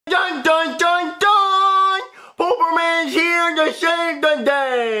Dun dun dun dun! Pooperman's here to save the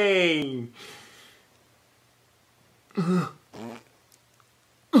day!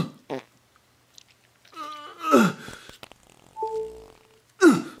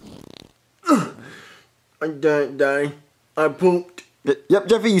 I pooped. Yep,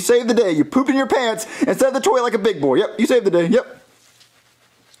 Jeffy, you saved the day. You pooped in your pants instead of the toilet like a big boy. Yep, you saved the day. Yep.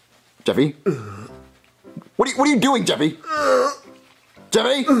 Jeffy? What are you doing, Jeffy?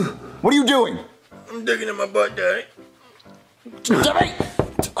 Jeffy? What are you doing? I'm digging in my butt, Daddy. Jeffy!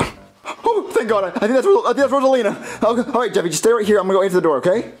 Oh, thank God. I think that's Rosalina. Okay, all right, Jeffy, just stay right here. I'm going to go into the door,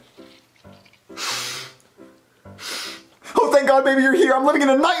 okay? Oh, thank God, baby, you're here. I'm living in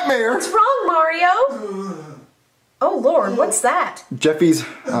a nightmare. What's wrong, Mario? Oh, Lord, what's that? Jeffy's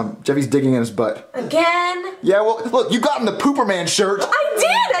digging in his butt. Again? Yeah, well, look, you got him the Pooperman shirt. I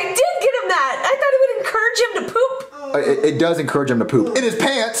did get him that. I thought it would encourage him to poop. It does encourage him to poop. In his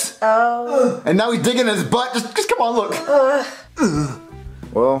pants. Oh. And now he's digging in his butt. Just come on, look.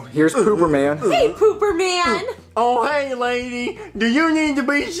 Well, here's Pooperman. Hey, Pooperman. Oh, hey, lady. Do you need to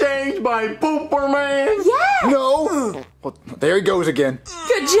be saved by Pooperman? Yeah. No. Well, there he goes again.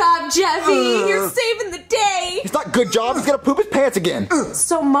 Good job, Jeffy. You're saving the day. It's not good job. He's gonna poop his pants again.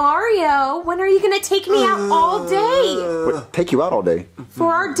 So, Mario, when are you going to take me out all day? What, take you out all day?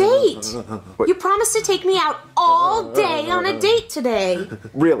 For our date. You promised to take me out all day on a date today.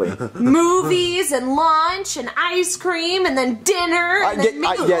 Really? Movies and lunch and ice cream and then dinner and then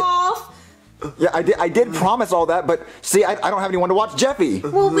golf. Yeah, I did promise all that, but see, I don't have anyone to watch Jeffy.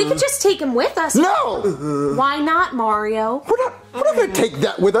 Well, we could just take him with us. No! Why not, Mario? We're not gonna take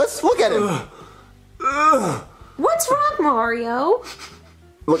that with us. Look at him. What's wrong, Mario?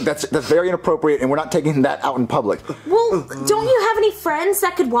 Look, that's very inappropriate, and we're not taking that out in public. Well, don't you have any friends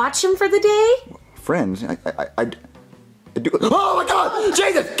that could watch him for the day? Friends? I do. Oh my God!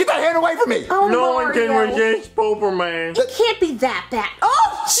 Jesus! Get that hand away from me! Oh, No one Mario. can resist Pooperman. It can't be that bad.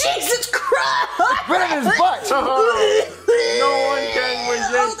 Oh, Jesus Christ! Right in his butt! No one can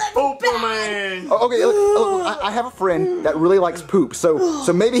resist Pooperman. Oh, okay, look, I have a friend that really likes poop,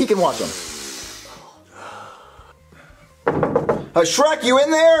 so maybe he can watch him. Shrek, you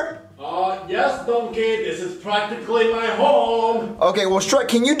in there? Yes, Donkey. This is practically my home. Okay, well, Shrek,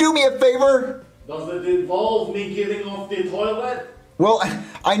 can you do me a favor? Does it involve me getting off the toilet? Well,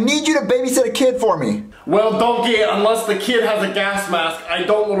 I need you to babysit a kid for me. Well, Donkey, unless the kid has a gas mask, I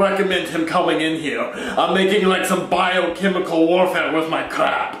don't recommend him coming in here. I'm making like some biochemical warfare with my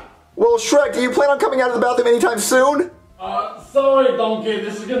crap. Well, Shrek, do you plan on coming out of the bathroom anytime soon? Sorry, Donkey.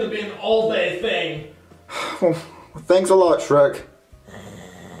 This is gonna be an all-day thing. Well, thanks a lot, Shrek.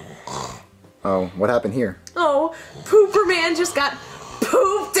 Oh, what happened here? Oh, Pooperman just got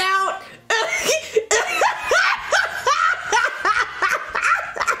pooped out.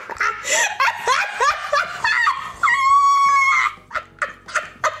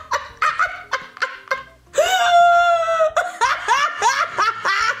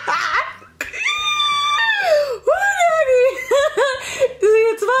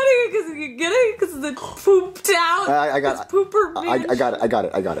 Pooped out. I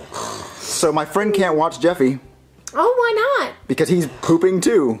got it. So my friend can't watch Jeffy. Oh, why not? Because he's pooping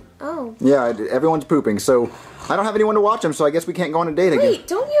too. Oh. Yeah, everyone's pooping, so I don't have anyone to watch him, so I guess we can't go on a date again. Wait,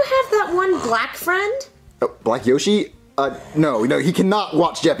 don't you have that one black friend? Oh, Black Yoshi? No, he cannot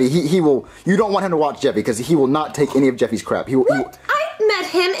watch Jeffy. He will. You don't want him to watch Jeffy because he will not take any of Jeffy's crap. He will. I met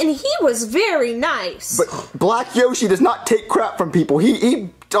him and he was very nice. But Black Yoshi does not take crap from people. He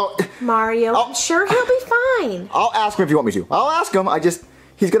don't. Mario, I'm sure he'll be fine. I'll ask him if you want me to. I'll ask him.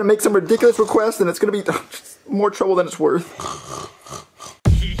 He's gonna make some ridiculous request and it's gonna be more trouble than it's worth.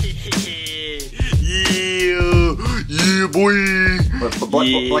 Yeah, boy.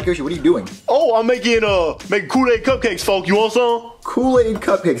 Black Yoshi, what are you doing? Oh, I'm making Kool-Aid cupcakes, folk. You want some? Kool-Aid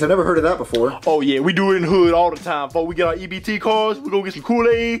cupcakes. I've never heard of that before. Oh yeah, we do it in the hood all the time, folk. We get our EBT cards, we go get some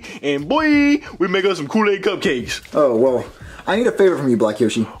Kool-Aid, and boy, we make us some Kool-Aid cupcakes. Oh, well, I need a favor from you, Black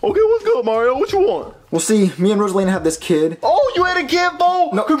Yoshi. Okay, what's good, Mario? What you want? Well, see, me and Rosalina have this kid. Oh, you had a kid,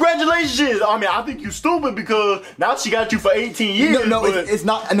 folk? No. Congratulations. I mean, I think you stupid because now she got you for 18 years. No, it's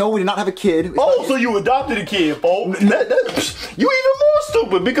not. No, we did not have a kid. Oh, so you adopted a kid, folk? You even more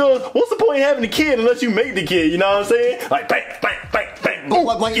stupid because what's the point of having a kid unless you make the kid? You know what I'm saying? Like bang, bang, bang, bang. Boom.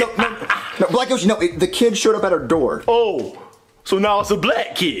 No, Black Yoshi, no. The kid showed up at our door. Oh, so now it's a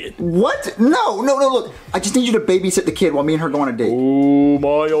black kid. What? No. Look, I just need you to babysit the kid while me and her go on a date. Oh,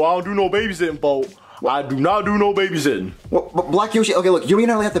 Mario, I don't do no babysitting, folk. I do not do no babysitting. Well, Black Yoshi, okay, look, you don't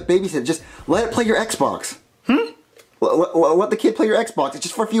really have to babysit. Just let it play your Xbox. Let the kid play your Xbox. It's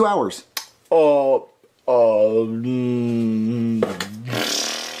just for a few hours.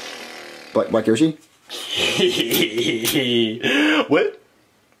 Black Yoshi? What?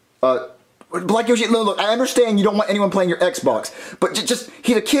 Black Yoshi, look, I understand you don't want anyone playing your Xbox, but just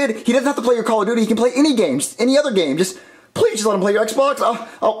he's a kid. He doesn't have to play your Call of Duty. He can play any games, any other game. Just please, just let him play your Xbox.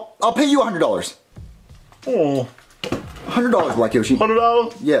 I'll pay you $100. Oh, $100, Black Yoshi.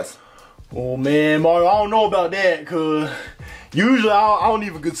 $100? Yes. Oh man, Mario, I don't know about that, cause usually I don't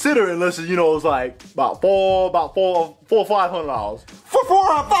even consider it unless it's, you know, it's like about $400 or $500. For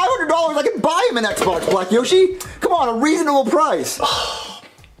 $500, I can buy him an Xbox, Black Yoshi. Come on, a reasonable price.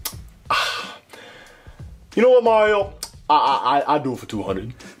 You know what, Mario? I do it for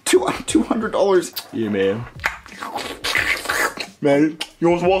 $200. $200? Yeah, man. Man, you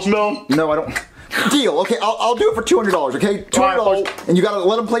want some watermelon? No, I don't. Deal. Okay, I'll do it for $200. Okay, $200, and you gotta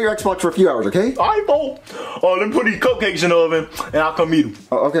let him play your Xbox for a few hours. Okay. All right, Bo. Let me put these cupcakes in the oven, and I'll come meet him.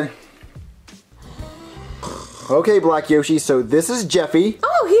 Okay. Okay, Black Yoshi. So this is Jeffy.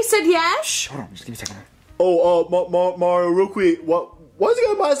 Oh, he said yes. Shh, hold on, just give me a second. Oh, Mario, real quick. Why's he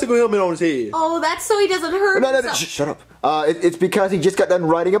got a bicycle helmet on his head? Oh, that's so he doesn't hurt himself. Shut up. It's because he just got done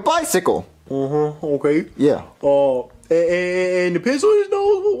riding a bicycle. Okay. Yeah. And the pencil in his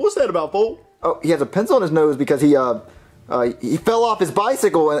nose. What's that about, Bo? Oh, he has a pencil on his nose because he fell off his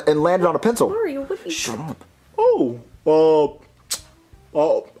bicycle and landed on a pencil. Mario, what are you... Shut up.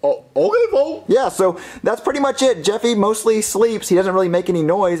 Okay, Bo. Yeah, so that's pretty much it. Jeffy mostly sleeps. He doesn't really make any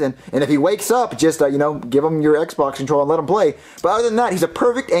noise, and if he wakes up, just you know, give him your Xbox controller and let him play. But other than that, he's a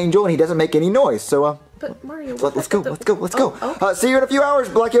perfect angel, and he doesn't make any noise. So But Mario, let's go. Oh, okay. See you in a few hours,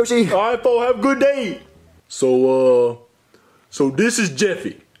 Black Yoshi. All right, Bo. Have a good day. So this is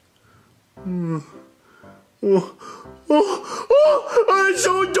Jeffy. It's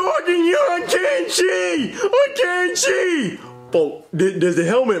so dark in here. I can't see. Bo, there's a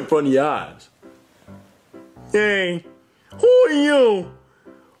helmet in front of your eyes. Hey, who are you?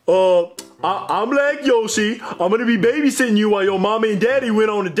 I'm Black Yoshi. I'm gonna be babysitting you while your mama and daddy went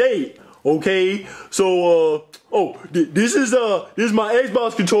on a date. Okay, so this is my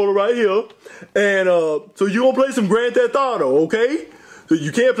Xbox controller right here, and so you gonna play some Grand Theft Auto, okay? So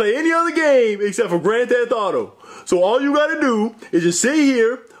you can't play any other game except for Grand Theft Auto. So all you gotta do is just sit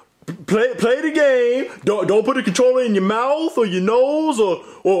here, play the game. Don't put the controller in your mouth or your nose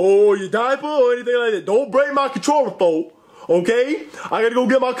or your diaper or anything like that. Don't break my controller, folks. Okay? I gotta go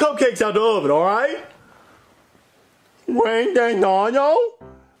get my cupcakes out the oven. All right? Grand Theft Auto,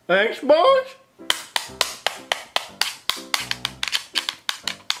 Xbox.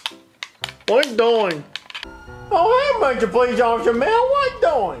 What you doing? Oh, hey, bunch of police officer, man. What you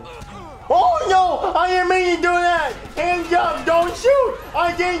doing? Oh, no, I didn't mean to do that. Hands up, don't shoot.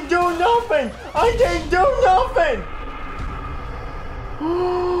 I didn't do nothing. I'm done?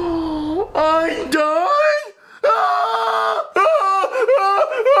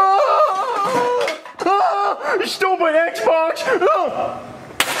 Stupid Xbox.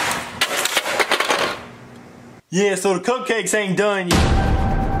 Yeah, so the cupcakes ain't done yet.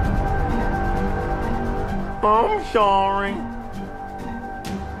 I'm sorry.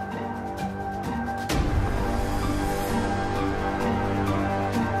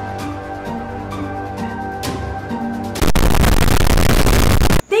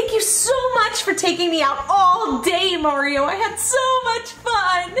 Thank you so much for taking me out all day, Mario. I had so much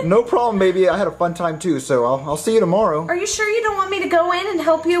fun. No problem, baby. I had a fun time too, so I'll see you tomorrow. Are you sure you don't want me to go in and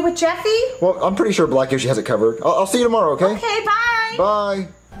help you with Jeffy? Well, I'm pretty sure Black Yoshi has it covered. I'll see you tomorrow, okay? Okay, bye. Bye.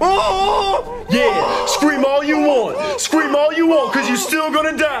 Oh, yeah, scream all you want, cause you're still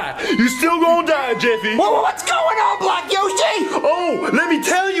gonna die. Jeffy. What's going on, Black Yoshi? Oh, let me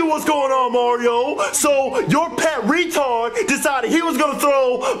tell you what's going on, Mario. So, your pet retard decided he was gonna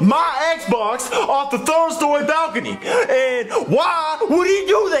throw my Xbox off the third-story balcony. And why would he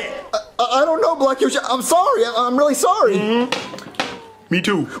do that? I don't know, Black Yoshi. I'm sorry. I'm really sorry. Me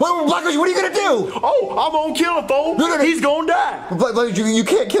too. Well, Black Yoshi, what are you gonna do? Oh, I'm gonna kill him, folks. No. He's gonna die. Black Yoshi, you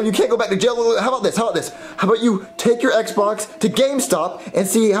can't kill him. You can't go back to jail. How about this? How about you take your Xbox to GameStop and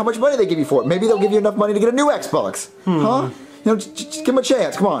see how much money they give you for it? Maybe they'll give you enough money to get a new Xbox. Huh? You know, just give him a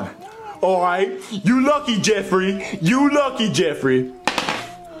chance. Come on. All right. You lucky, Jeffrey.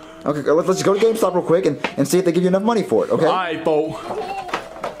 Okay, let's just go to GameStop real quick and see if they give you enough money for it, okay? All right, folks.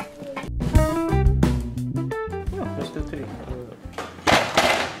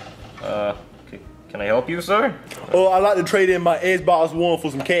 Can I help you, sir? Oh, I'd like to trade in my Xbox One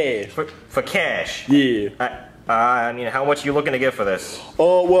for some cash. For cash? Yeah. I mean, how much are you looking to get for this?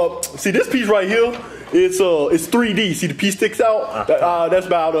 Well, see this piece right here, it's 3D. See the piece sticks out? That's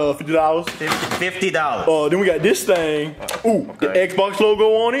about $50. $50. Then we got this thing. Ooh, the Xbox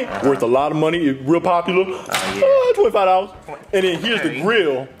logo on it. Worth a lot of money. It's real popular. $25. And then here's the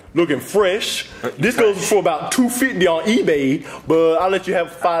grill. looking fresh. This goes for about $2.50 on eBay, but I'll let you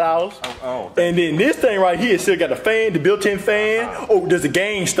have $5. Oh. And then this thing right here still got the fan, the built-in fan. Oh, there's a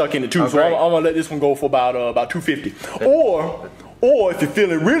game stuck in it too, so I'm gonna let this one go for about $2.50. Or if you're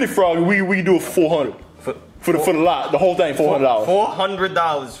feeling really froggy, we can do it for $400. For the lot, the whole thing, $400.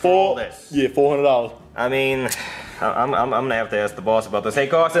 $400 for all this. Yeah, $400. I mean, I'm gonna have to ask the boss about this. Hey,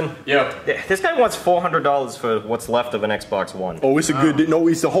 Carson. Yeah. This guy wants $400 for what's left of an Xbox One. Oh, it's a good. No,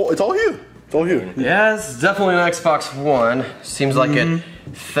 it's all here. It's all here. Yeah, it's definitely an Xbox One. Seems like it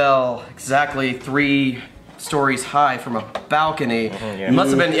fell exactly 3 stories high from a balcony. It must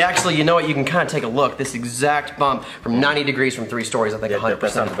have been, actually, you know what, you can kind of take a look. This exact bump from 90 degrees from 3 stories, I think 100%.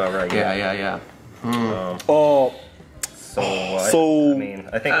 That sounds about right. Yeah. I mean,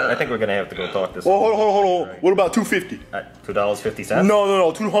 I think we're gonna have to go talk this. Hold on. Right. What about $2.50? $2.50?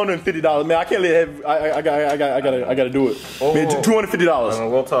 No, $250. Man, I can't let it have. I gotta do it. Man, $250. I mean,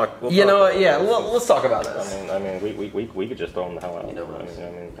 we'll talk. You know what? Yeah, let's talk about this. I mean, we could just throw him the hell out. I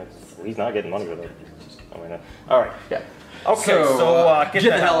mean, he's not getting money with it. I mean, all right. Yeah. Okay, so get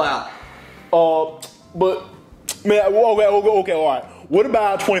the hell out. But man, okay, all right. What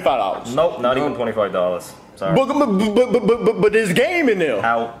about $25? Nope, not even $25. Sorry. But there's game in there.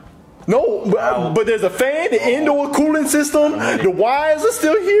 Out. No, but there's a fan, the indoor cooling system, the wires are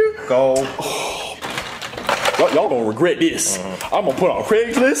still here. Go. Y'all gonna regret this. I'm gonna put it on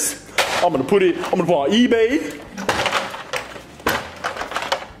Craigslist. I'm gonna put it on eBay.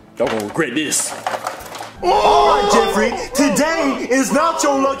 Y'all gonna regret this. Alright, Jeffrey, today is not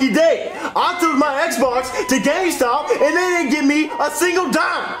your lucky day. I took my Xbox to GameStop and they didn't give me a single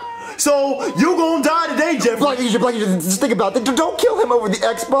dime. So, you gonna die today, Jeffrey. Blackie, just think about that. Don't kill him over the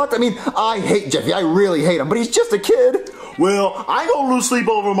Xbox. I mean, I hate Jeffy. I really hate him, but he's just a kid. Well, I ain't gonna lose sleep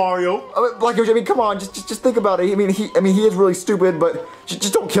over Mario. Blackie, I mean, come on, just think about it. I mean, he is really stupid, but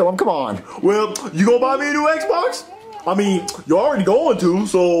just don't kill him. Come on. Well, you gonna buy me a new Xbox? I mean, you're already going to,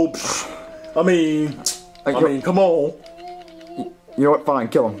 so I mean, come on. You know what? Fine,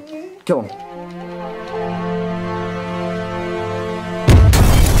 kill him. Kill him.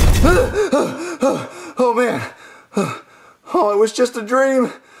 Oh man. Oh, it was just a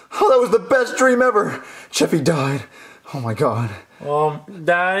dream. Oh, that was the best dream ever. Jeffy died. Oh my god.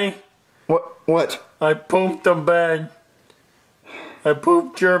 Daddy? What? I pooped the bed. I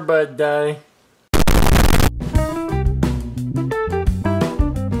pooped your bed, Daddy.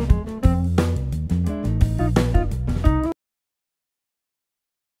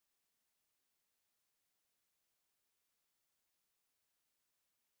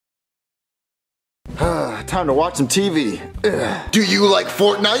 Time to watch some TV. Ugh. Do you like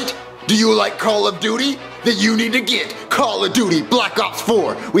Fortnite? Do you like Call of Duty? Then you need to get Call of Duty Black Ops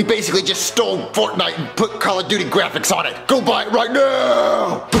 4. We basically just stole Fortnite and put Call of Duty graphics on it. Go buy it right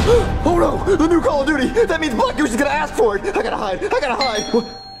now! Oh no, the new Call of Duty! That means Black Goose is gonna ask for it! I gotta hide!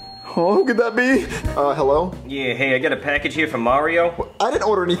 Oh, who could that be? Hello? Yeah, hey, I got a package here from Mario. I didn't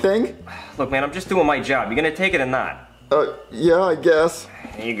order anything. Look, man, I'm just doing my job. You gonna take it or not? Yeah, I guess.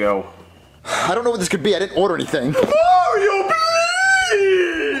 Here you go. I don't know what this could be. I didn't order anything. Mario,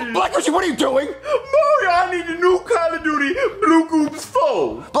 please! Black Yoshi, what are you doing? Mario, I need the new Call of Duty Blue Goops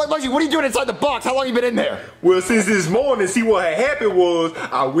 4. Black Yoshi, what are you doing inside the box? How long have you been in there? Well, since this morning, see what had happened was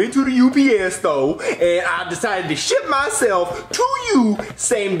I went to the UPS store and I decided to ship myself to you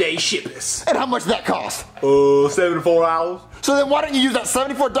same-day shippers. And how much did that cost? $74. So then why don't you use that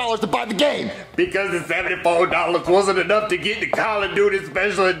 $74 to buy the game? Because the $74 wasn't enough to get the Call of Duty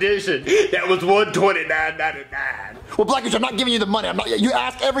Special Edition. That was $129.99. Well, Black Yoshi, I'm not giving you the money. You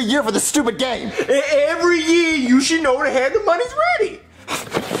ask every year for this stupid game. Every year, you should know to have the monies ready.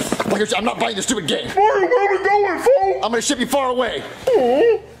 Black Yoshi, I'm not buying your stupid game. Mario, where we going, folks? I'm gonna ship you far away.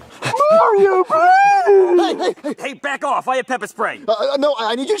 Mario, please! Hey, back off! I have pepper spray. No,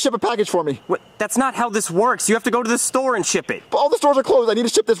 I need you to ship a package for me. What? That's not how this works. You have to go to the store and ship it. But all the stores are closed. I need to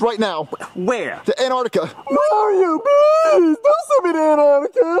ship this right now. Where? To Antarctica. Mario, please! Don't send me to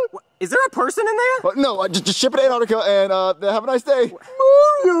Antarctica! What? Is there a person in there? No, just ship it to Antarctica and have a nice day.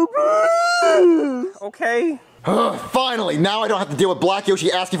 Mario, please! Okay. Finally, now I don't have to deal with Black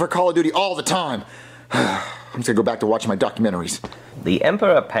Yoshi asking for Call of Duty all the time. I'm just gonna go back to watching my documentaries. The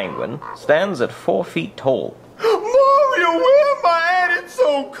Emperor Penguin stands at 4 feet tall. Mario, where am I at? It's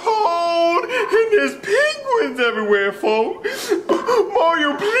so cold, and there's penguins everywhere, folks.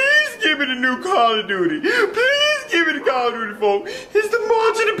 Mario, please give me the new Call of Duty. Please give me the Call of Duty, folks. It's the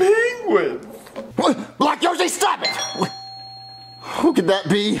March of the Penguins. What? Black Yoshi, stop it! Who could that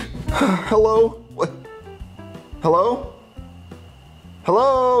be? Hello? What? Hello?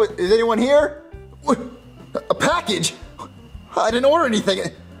 Hello? Is anyone here? What? A package? I didn't order anything.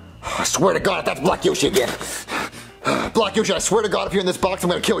 I swear to God, if that's Black Yoshi again. Black Yoshi, I swear to God, if you're in this box, I'm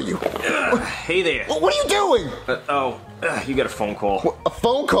gonna kill you. Hey there. What are you doing? You got a phone call. What, a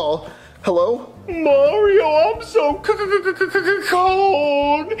phone call? Hello? Mario, I'm so cold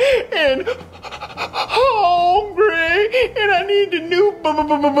and hungry, and I need the new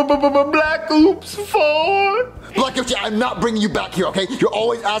Black Ops 4. Black Yoshi, I'm not bringing you back here, okay? You're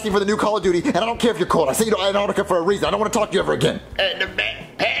always asking for the new Call of Duty, and I don't care if you're cold. I say you don't Antarctica for a reason. I don't want to talk to you ever again. And the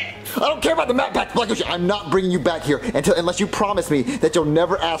backpack. I don't care about the map pack, Black Yoshi. I'm not bringing you back here unless you promise me that you'll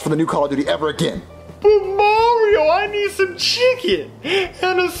never ask for the new Call of Duty ever again. But Mario, I need some chicken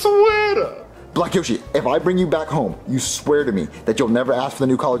and a sweater. Black Yoshi, if I bring you back home, you swear to me that you'll never ask for the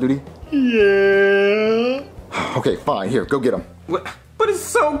new Call of Duty? Yeah. Okay, fine. Here, go get them. But it's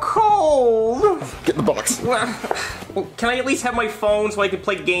so cold. Get in the box. Well, can I at least have my phone so I can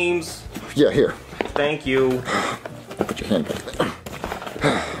play games? Yeah, here. Thank you. Put your hand back there.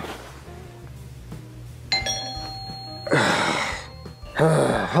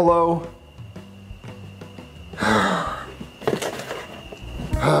 Hello?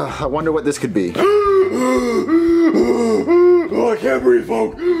 I wonder what this could be. Oh, I can't breathe,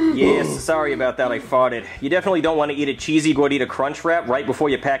 folks. Yes, sorry about that, I farted. You definitely don't want to eat a cheesy gordita crunch wrap right before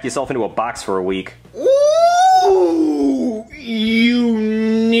you pack yourself into a box for a week. Ooh, you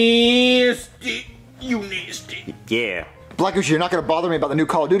nasty. You nasty. Yeah. Black Yoshi, you're not gonna bother me about the new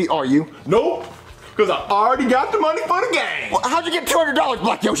Call of Duty, are you? Nope. Because I already got the money for the game. Well, how'd you get $200,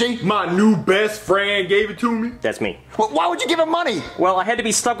 Black Yoshi? My new best friend gave it to me. That's me. Well, why would you give him money? Well, I had to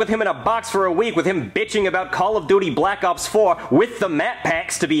be stuck with him in a box for a week with him bitching about Call of Duty Black Ops 4 with the map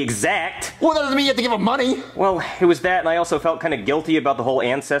packs to be exact. Well, that doesn't mean you have to give him money. Well, it was that, and I also felt kind of guilty about the whole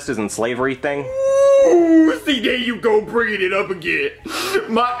ancestors and slavery thing. Ooh, see, there you go, bringing it up again.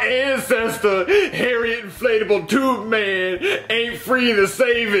 My ancestor, Harriet Inflatable Tube Man, ain't free the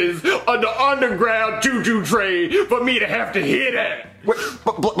savings of the underground choo-choo train for me to have to hit at. Wait,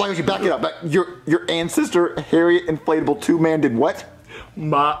 Black Yoshi, back it up. Your ancestor, Harriet Inflatable Tube Man, did what?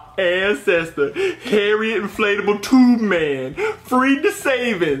 My ancestor, Harriet Inflatable Tube Man, freed the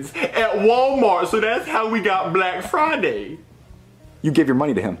savings at Walmart, so that's how we got Black Friday. You gave your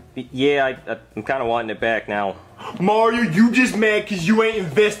money to him. Yeah, I'm kind of wanting it back now. Mario, you just mad because you ain't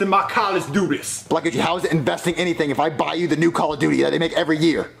investing my college duties. Black Yoshi, how is it investing anything if I buy you the new Call of Duty that they make every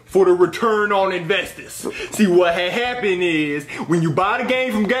year? For the return on investors. See, what had happened is, when you buy the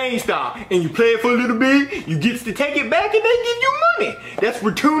game from GameStop and you play it for a little bit, you get to take it back and they give you money. That's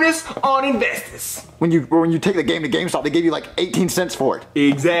return on investors. When you take the game to GameStop, they give you like 18 cents for it.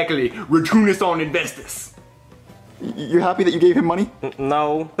 Exactly, return on investors. You're happy that you gave him money?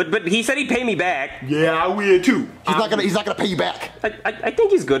 No, but he said he'd pay me back. Yeah, I will too. He's not gonna pay you back. I think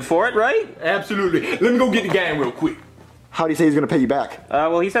he's good for it, right? Absolutely. Let me go get the game real quick. How do you say he's gonna pay you back?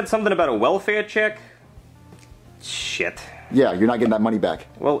 Well, he said something about a welfare check. Shit. Yeah, you're not getting that money back.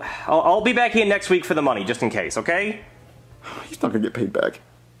 Well, I'll be back here next week for the money, just in case, okay? He's not gonna get paid back.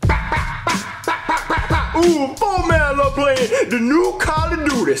 Ooh, 4-man I love playing the new Call of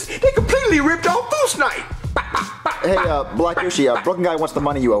Duty. They completely ripped off Boost Night. Hey, Black Yoshi, Broken Guy wants the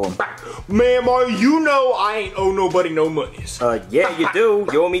money you owe him. Man, Mario, you know I ain't owe nobody no monies. Yeah, you do.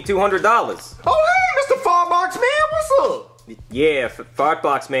 You owe me $200. Oh, hey, Mr. Farbox Man, what's up? Yeah,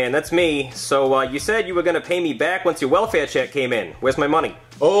 Fartbox Man, that's me. So, you said you were gonna pay me back once your welfare check came in. Where's my money?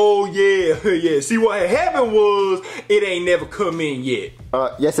 Oh, yeah. See, what had happened was, it ain't never come in yet.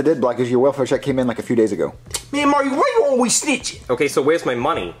 Yes it did, Black Yoshi. Your welfare check came in like a few days ago. Man, Mario, why you always snitching? Okay, so where's my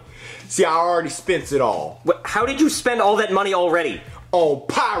money? See, I already spent it all. How did you spend all that money already? On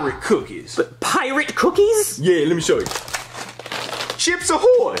pirate cookies. Pirate cookies? Yeah, let me show you. Chips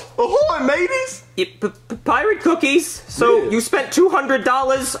Ahoy! Ahoy, mateys! Pirate cookies? So Yeah. you spent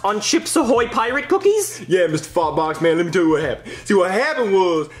 $200 on Chips Ahoy pirate cookies? Yeah, Mr. Fartbox Man, let me tell you what happened. See, what happened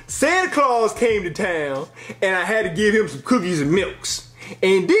was, Santa Claus came to town, and I had to give him some cookies and milks.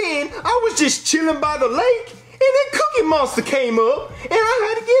 And then, I was just chilling by the lake, and that Cookie Monster came up, and I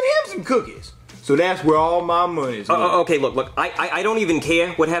had to give him some cookies. So that's where all my money's going. Okay, look, I don't even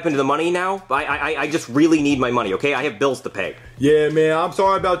care what happened to the money now. I just really need my money, okay? I have bills to pay. Yeah, man, I'm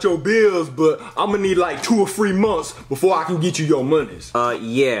sorry about your bills, but I'm gonna need like 2 or 3 months before I can get you your monies.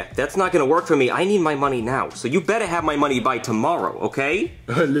 Yeah, that's not gonna work for me. I need my money now, so you better have my money by tomorrow, okay?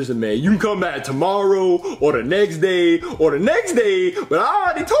 Listen, man, you can come back tomorrow, or the next day, but I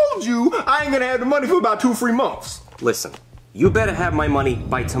already told you I ain't gonna have the money for about 2 or 3 months. Listen, you better have my money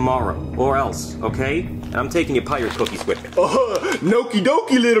by tomorrow, or else, okay? And I'm taking your pirate cookies with me. Noki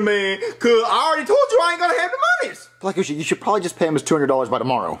dokie, little man, cause I already told you I ain't gonna have the monies. Black Yoshi, you should probably just pay him his $200 by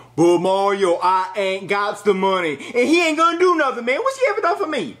tomorrow. But Mario, I ain't got the money, and he ain't gonna do nothing, man. What's he ever done for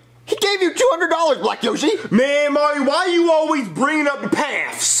me? gave you $200, Black Yoshi. Man, Mario, why you always bringing up the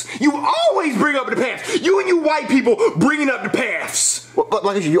paths? You always bring up the paths. You and you white people bringing up the paths. Well,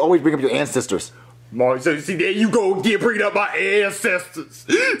 Black Yoshi, you always bring up your ancestors. Mario, so see, there you go again, bringing up my ancestors.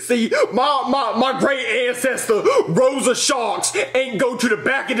 See, my great ancestor, Rosa Sharks, ain't go to the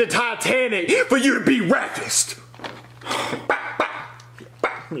back of the Titanic for you to be racist.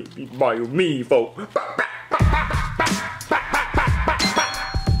 Mario, me, folk.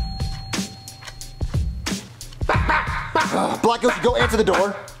 Black Yoshi, go answer the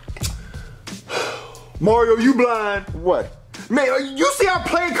door. Mario, you blind. What? Man, you see I'm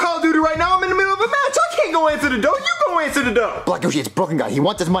playing Call of Duty right now? I'm in the middle of a match. I can't go answer the door. You go answer the door. Black Yoshi, it's Broken Guy. He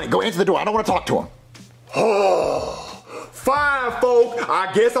wants his money. Go answer the door. I don't want to talk to him. Oh, fine, folk.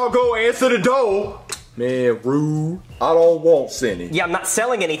 I guess I'll go answer the door. Man, rude. I don't want Cindy. Yeah, I'm not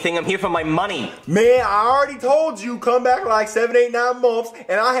selling anything. I'm here for my money. Man, I already told you come back like 7, 8, 9 months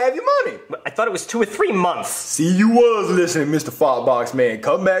and I'll have your money. I thought it was 2 or 3 months. See, you was listening, Mr. Fogbox Man.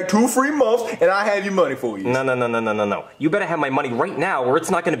 Come back 2 or 3 months and I'll have your money for you. No. You better have my money right now or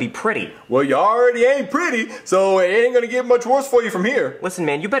it's not going to be pretty. Well, you already ain't pretty, so it ain't going to get much worse for you from here. Listen,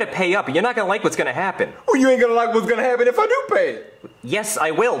 man, you better pay up or you're not going to like what's going to happen. Well, you ain't going to like what's going to happen if I do pay it. Yes,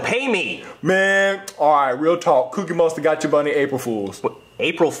 I will. Pay me. Man, alright, real talk. Cookie Monster got your money April Fools. What,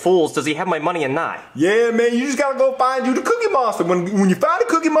 April Fools? Does he have my money or not? Yeah, man, you just gotta go find you the Cookie Monster. When you find the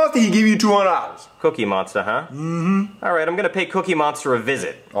Cookie Monster, he give you $200. Cookie Monster, huh? Mm-hmm. Alright, I'm gonna pay Cookie Monster a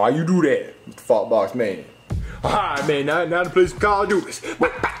visit. Alright, you do that, Mr. Fogbox Man. Alright, man, now to play some Call of Duty.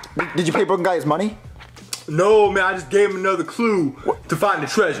 Did you pay Broken Guy his money? No, man, I just gave him another clue to find the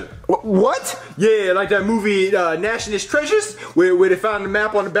treasure. What? Yeah, like that movie Nationalist Treasures, where they found the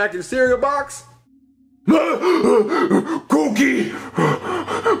map on the back of the cereal box. Cookie!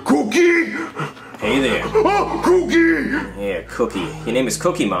 Cookie! Hey there. Oh, Cookie! Yeah, Cookie. Your name is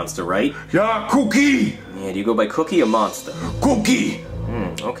Cookie Monster, right? Yeah, Cookie! Yeah, do you go by Cookie or Monster? Cookie!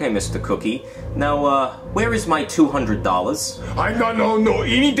 Okay, Mr. Cookie. Now, where is my $200? I don't know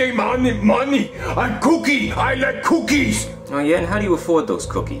anything money. I'm Cookie. I like cookies. Oh yeah, and how do you afford those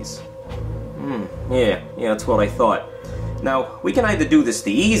cookies? Yeah, that's what I thought. Now, we can either do this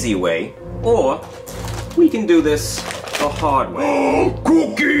the easy way, or we can do this the hard way. Oh,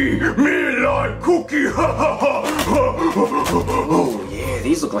 Cookie! Me like cookie! Oh yeah,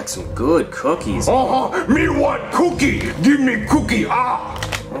 these look like some good cookies. Me want cookie! Give me cookie!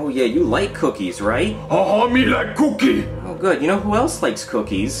 Oh yeah, you like cookies, right? Me like cookie! Oh good, you know who else likes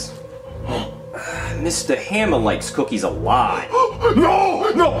cookies? Mr. Hammer likes cookies a lot. No,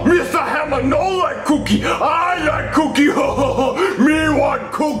 Mr. Hammer no like cookie! I like cookie! Me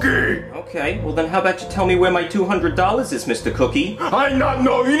want cookie! Okay, well then how about you tell me where my $200 is, Mr. Cookie? I not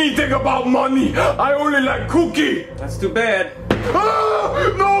know anything about money! I only like cookie! That's too bad.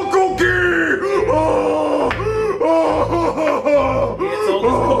 No cookie! It's all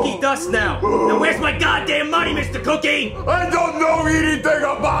this cookie dust now. Now where's my goddamn money, Mr. Cookie? I don't know anything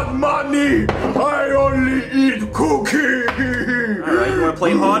about money. I only eat cookie. Alright, you wanna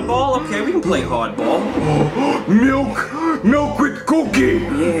play hardball? Okay, we can play hardball. Milk with cookie.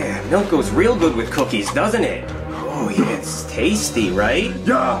 Yeah, milk goes real good with cookies, doesn't it? Oh yeah, it's tasty, right?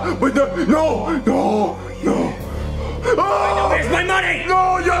 Yeah, but no. Where's my money?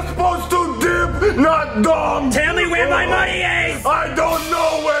 No, you're supposed to dip, not dumb. Tell me where my money is! I don't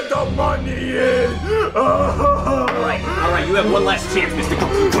know where the money is. Alright, you have one last chance, Mr.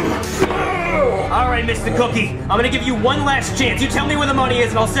 Cookie. Alright, Mr. Cookie, I'm gonna give you one last chance. You tell me where the money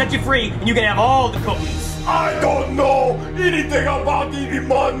is and I'll set you free and you can have all the cookies. I don't know anything about eating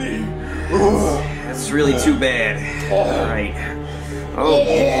money. That's really too bad. Alright. Oh,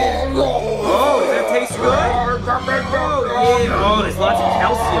 does that taste good? Oh, yeah. Oh, there's lots of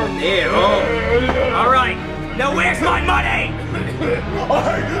calcium in there. Oh. Alright, now where's my money? I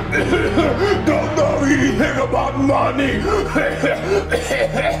don't know anything about money.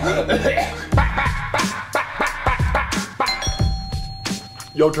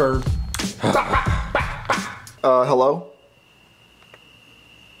 Your turn. Hello?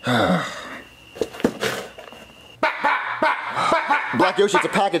 Black Yoshi, it's a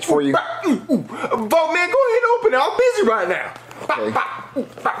package for you. But man, go ahead and open it. I'm busy right now. Okay.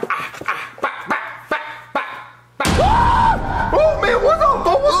 Oh man, what's up,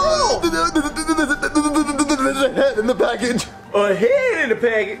 folks? There's a head in the package. A head in the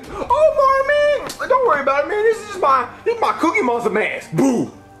package? Oh, man, don't worry about it, man. This is my Cookie Monster mask.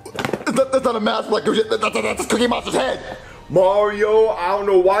 Boo. That's not a mask, Black Yoshi. That's Cookie Monster's head. Mario, I don't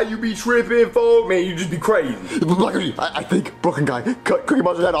know why you be tripping, folks. Man, you just be crazy. I think Broken Guy cut Cookie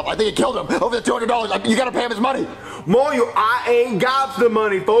Monster's head off. I think he killed him. Over the $200. You gotta pay him his money. Mario, I ain't got the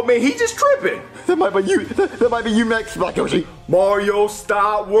money, folks. Man, he just tripping. That might be you. That might be you next, Black Yoshi. Mario,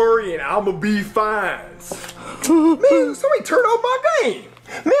 stop worrying. I'ma be fine. Man, somebody turn off my game.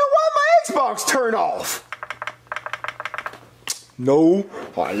 Man, why my Xbox turn off? No.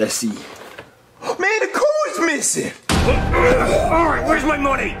 All right, let's see. Man, the code is missing. Alright, where's my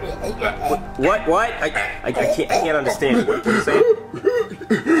money? What? I can't understand. What are you saying?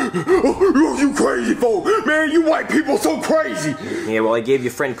 Oh, you crazy folk. Man, you white people so crazy. Yeah, well, I gave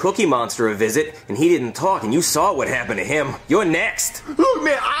your friend Cookie Monster a visit, and he didn't talk, and you saw what happened to him. You're next. Look,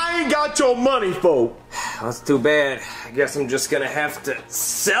 man, I ain't got your money, folk. That's too bad. I guess I'm just gonna have to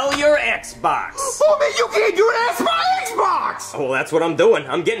sell your Xbox. Oh, man, you can't do that. That's my Xbox. Well, that's what I'm doing.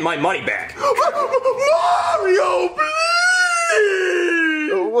 I'm getting my money back. Mario, please.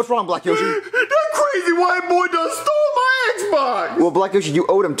 What's wrong, Black Yoshi? That crazy white boy done stole my Xbox. Well, Black Yoshi, you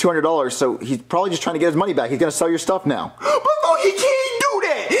owed him $200, so he's probably just trying to get his money back. He's gonna sell your stuff now. But oh, he can't do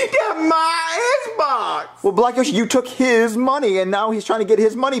that. That's my Xbox. Well, Black Yoshi, you took his money, and now he's trying to get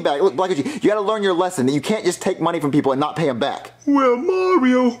his money back. Look, Black Yoshi, you gotta learn your lesson that you can't just take money from people and not pay them back. Well,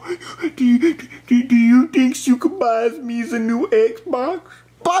 Mario, do you think you could buy me a new Xbox?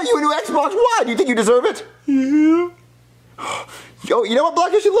 Buy you a new Xbox? Why? Do you think you deserve it? Yeah. Yo, you know what,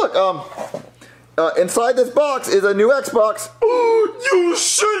 Black Yoshi? Look, inside this box is a new Xbox. Oh, you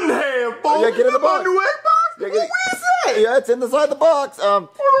shouldn't have, folks. Yeah, get in the box. My new Xbox? Yeah, Where is that? Yeah, it's inside the box. I don't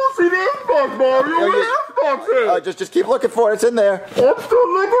see the Xbox, Mario. Where the Xbox is? Just keep looking for it. It's in there. I'm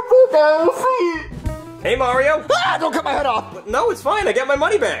still looking for it. I don't see it. Hey, Mario. Ah! Don't cut my head off. No, it's fine. I got my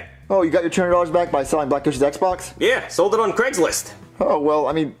money back. Oh, you got your $200 back by selling Black Yoshi's Xbox? Yeah, sold it on Craigslist. Oh, well,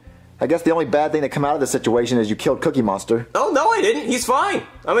 I mean, I guess the only bad thing that come out of this situation is you killed Cookie Monster. Oh, no, I didn't. He's fine.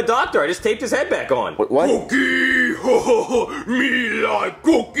 I'm a doctor. I just taped his head back on. What? Cookie! Me like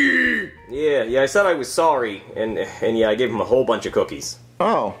Cookie! Yeah, I said I was sorry, and yeah, I gave him a whole bunch of cookies.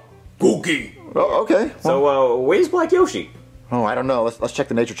 Oh. Cookie! Oh, okay. So, where's Black Yoshi? Oh, I don't know. Let's check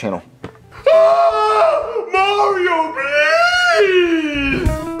the Nature Channel. Ah! Mario, please!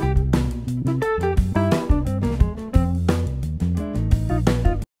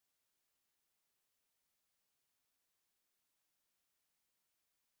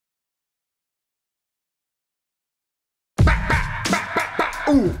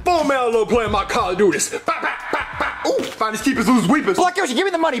 Ooh, full Mallow playing my Call of Duties. Ooh, finders keepers lose weepers. Black Yoshi, give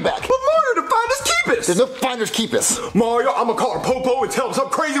me the money back. But Mario, the finders keepers. There's no finders keepers. Mario, I'ma call her Popo and tell him some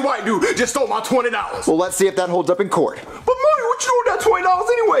crazy white dude just stole my $20. Well, let's see if that holds up in court. But Mario, what you doing with that $20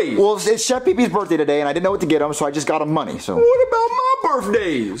 anyway? Well, it's Chef Pee-Pee's birthday today, and I didn't know what to get him, so I just got him money, so... What about my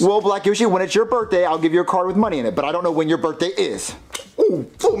birthdays? Well, Black Yoshi, when it's your birthday, I'll give you a card with money in it, but I don't know when your birthday is. Ooh,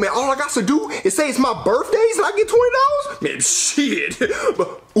 fool, man, all I got to do is say it's my birthdays and I get $20? Man, shit.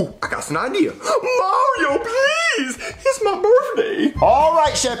 But, ooh, I got an idea. Mario, please, it's my birthday. All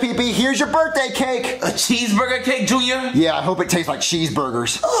right, Chef Pee-Pee, here's your birthday cake. A cheeseburger cake, Junior? Yeah, I hope it tastes like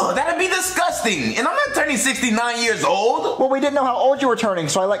cheeseburgers. Oh, that'd be disgusting. And I'm not turning 69 years old. Well, we didn't know how old you were turning,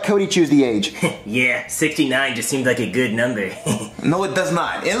 so I let Cody choose the age. Yeah, 69 just seemed like a good number. No, it does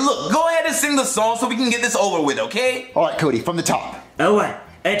not. And look, go ahead and sing the song so we can get this over with, okay? All right, Cody, from the top. A one,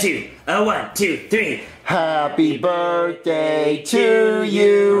 a two, a 1, 2, 3. Happy birthday to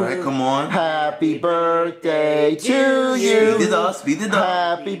you. All right, come on. Happy birthday to you. Speed it up, speed it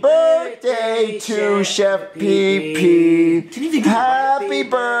up. Happy birthday to Chef Pee-Pee. Happy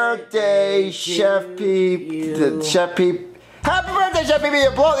birthday, Chef Pee-Pee. Chef Pee-Pee. Happy birthday, Chef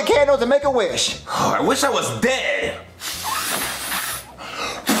Pee-Pee. Blow out the candles and make a wish. Oh, I wish I was dead.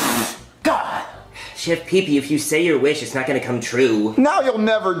 God. Chef Pee-Pee, if you say your wish, it's not gonna come true. Now you'll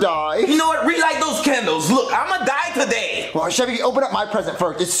never die. You know what? Relight those candles. Look, I'ma die today. Well, Chef Pee-Pee, open up my present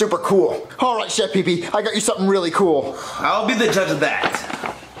first. It's super cool. All right, Chef Pee-Pee, I got you something really cool. I'll be the judge of that.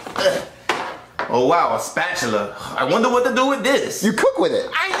 Oh, wow, a spatula. I wonder what to do with this. You cook with it.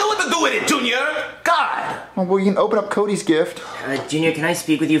 I know what to do with it, Junior. God. Well, you can open up Cody's gift. Junior, can I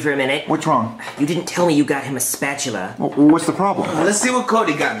speak with you for a minute? What's wrong? You didn't tell me you got him a spatula. Well, what's the problem? Let's see what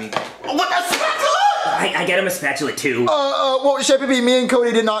Cody got me. What, a spatula? I got him a spatula too. Well, Chef Pee-Pee, me and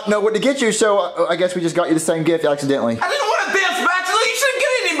Cody did not know what to get you, so I guess we just got you the same gift accidentally. I didn't want a damn spatula. You shouldn't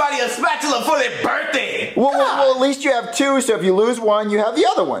get anybody a spatula for their birthday. Well, at least you have two, so if you lose one, you have the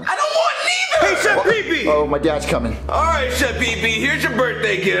other one. I don't want neither. Hey, Chef Pee-Pee. Oh, my dad's coming. All right, Chef Pee-Pee, here's your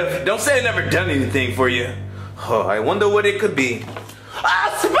birthday gift. Don't say I never done anything for you. Oh, I wonder what it could be.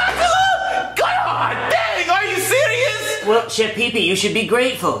 A spatula? God dang, are you serious? Well, Chef Pee Pee, you should be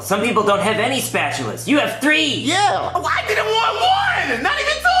grateful. Some people don't have any spatulas. You have 3. Yeah. Oh, I didn't want 1, not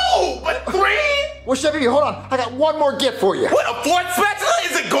even 2, but 3. Well, Chef Pee Pee, hold on. I got one more gift for you. What, a 4th spatula?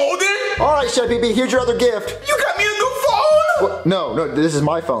 Is it golden? All right, Chef Pee Pee, here's your other gift. You got me a new phone? Well, no, this is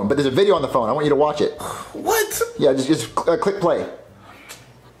my phone, but there's a video on the phone. I want you to watch it. What? Yeah, just click play.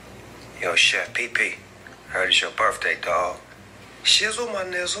 Yo, Chef Pee Pee, heard it's your birthday, dog. Shizzle my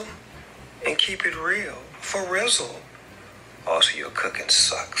nizzle and keep it real for Rizzle. Also, your cooking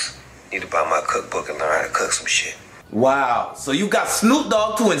sucks. Need to buy my cookbook and learn how to cook some shit. Wow, so you got Snoop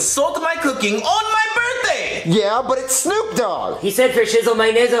Dogg to insult my cooking on my birthday! Yeah, but it's Snoop Dogg. He said for shizzle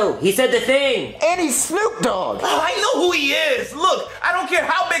my nizzle. He said the thing. And he's Snoop Dogg. Oh, I know who he is. Look, I don't care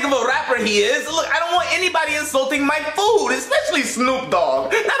how big of a rapper he is. Look, I don't want anybody insulting my food, especially Snoop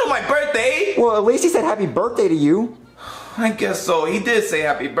Dogg. Not on my birthday. Well, at least he said happy birthday to you. I guess so. He did say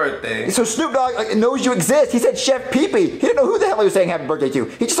happy birthday. So Snoop Dogg knows you exist. He said Chef Pee Pee. He didn't know who the hell he was saying happy birthday to.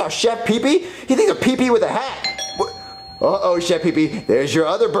 He just saw Chef Pee Pee. He thinks of Pee Pee with a hat. Uh-oh, Chef Pee Pee. There's your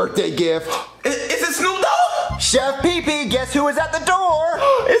other birthday gift. Is it Snoop Dogg? Chef Pee Pee, guess who is at the door?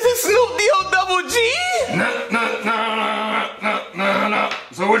 Is it Snoop D-O-double-G? No.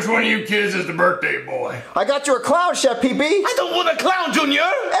 So which one of you kids is the birthday boy? I got you a clown, Chef Pee Pee. I don't want a clown, Junior.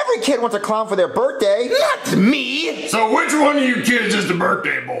 Every kid wants a clown for their birthday. Not me. So which one of you kids is the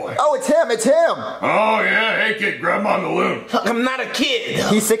birthday boy? Oh, it's him. Oh yeah, hey kid, grab my balloon. I'm not a kid.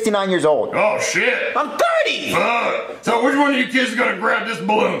 He's 69 years old. Oh shit. I'm 30. So which one of you kids is gonna grab this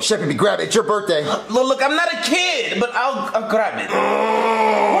balloon? Chef Pee Pee, grab it. It's your birthday. Look, I'm not a kid, but I'll grab it.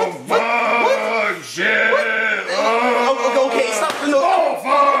 Oh, fuck, shit. Okay, stop. No. Oh,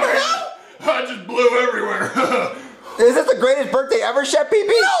 fuck. I just blew everywhere. Is this the greatest birthday ever, Chef Pee Pee?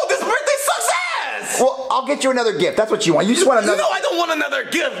 No, this birthday sucks ass. Well, I'll get you another gift. That's what you want. You just want another. No, I don't want another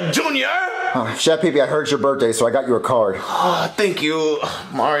gift, Junior. Oh, Chef Pee Pee, I heard it's your birthday, so I got you a card. Oh, thank you,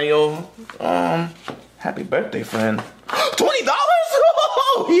 Mario. Happy birthday, friend. $20?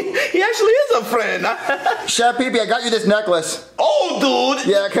 Oh, he actually is a friend. Chef Pee Pee, I got you this necklace. Old dude.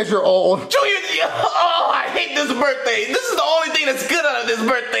 Yeah, because you're old. Junior, oh, I hate this birthday. This is the only thing that's good out of this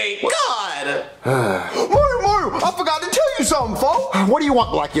birthday. God. Mario, I forgot to tell you something, folks. What do you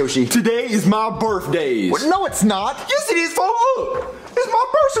want, Black Yoshi? Today is my birthday. Well, no, it's not. Yes, it is, folks. Look. It's my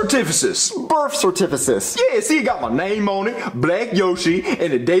birth certificate. Birth certificate. Yeah, see, it got my name on it, Black Yoshi,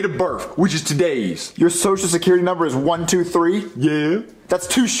 and the date of birth, which is today's. Your social security number is 123? Yeah. That's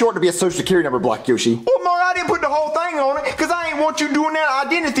too short to be a social security number, Black Yoshi. Well, Mario, I didn't put the whole thing on it, because I ain't want you doing that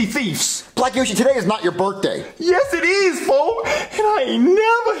identity thieves. Black Yoshi, today is not your birthday. Yes, it is, folks. And I ain't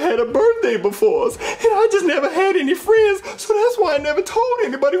never had a birthday before. And I just never had any friends, so that's why I never told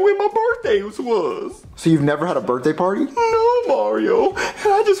anybody when my birthday was. So you've never had a birthday party? No, Mario.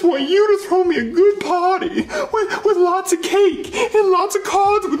 And I just want you to throw me a good party with lots of cake and lots of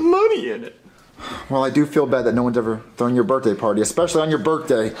cards with money in it. Well, I do feel bad that no one's ever thrown your birthday party, especially on your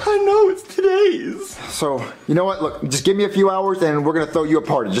birthday. I know, it's today's. So, you know what? Look, just give me a few hours and we're going to throw you a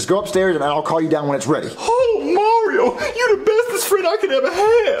party. Just go upstairs and I'll call you down when it's ready. Oh, Mario, you're the bestest friend I could ever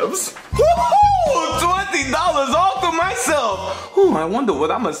have. Woohoo! $20 all to myself. Ooh, I wonder what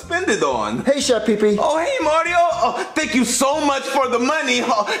I'm going to spend it on. Hey, Chef Pee Pee. Oh, hey, Mario. Oh, thank you so much for the money.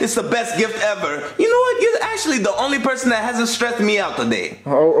 Oh, it's the best gift ever. You know what? You're actually the only person that hasn't stressed me out today.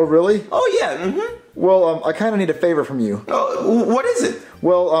 Oh, really? Oh, yeah. Well, I kind of need a favor from you. What is it?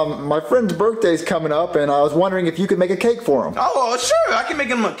 Well, my friend's birthday's coming up, and I was wondering if you could make a cake for him. Oh, sure. I can make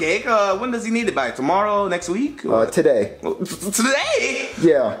him a cake. When does he need it by? Tomorrow? Next week? Today. Today?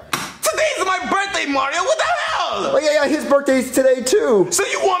 Yeah. Today's my birthday, Mario. What the hell? Oh, yeah, his birthday's today, too. So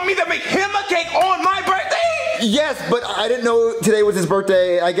you want me to make him a cake on my birthday? Yes, but I didn't know today was his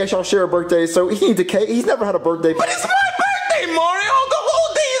birthday. I guess y'all share a birthday, so he needs a cake. He's never had a birthday. But it's my birthday, Mario. The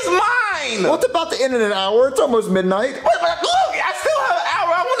whole day is mine. Well, it's about to end in an hour. It's almost midnight. But look, I still have an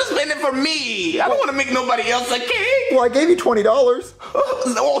hour. I want to spend it for me. I don't want to make nobody else a cake. Well, I gave you $20.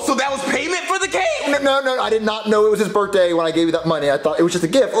 Oh, so that was payment for the cake? No, I did not know it was his birthday when I gave you that money. I thought it was just a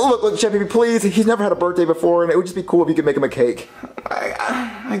gift. Oh, look, Chef Pee Pee, please. He's never had a birthday before, and it would just be cool if you could make him a cake.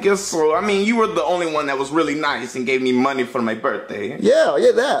 I guess so. I mean, you were the only one that was really nice and gave me money for my birthday. Yeah,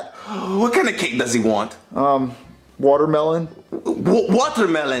 that. What kind of cake does he want? Watermelon.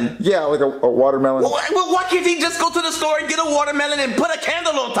 Watermelon? Yeah, like a watermelon. Well, why can't he just go to the store and get a watermelon and put a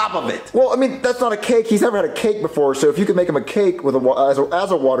candle on top of it? Well, I mean, that's not a cake. He's never had a cake before, so if you could make him a cake with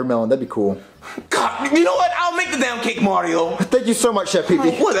as a watermelon, that'd be cool. God, you know what? I'll make the damn cake, Mario. Thank you so much, Chef Pee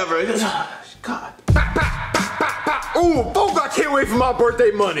Pee. Whatever. God. Ooh, folks, I can't wait for my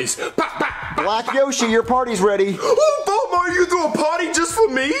birthday monies. Black Yoshi, your party's ready. Ooh, Mario, you do a party just for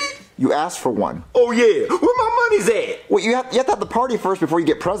me? You asked for one. Oh yeah, where my money's at? Wait, you have to have the party first before you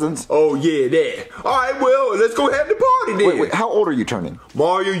get presents. Oh yeah, that. Alright, well, let's go have the party then. Wait, how old are you turning?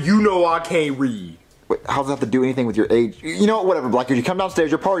 Mario, you know I can't read. Wait, how does that have to do anything with your age? You know what, whatever, Black Yoshi, come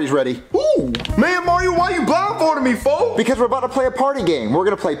downstairs, your party's ready. Ooh, man, Mario, why you blindfolding me, folks? Because we're about to play a party game. We're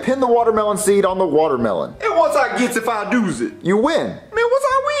gonna play pin the watermelon seed on the watermelon. And what's I gets if I do's it? You win. Man, what's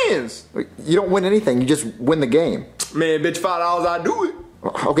I wins? Wait, you don't win anything, you just win the game. Man, bet you $5 I do it.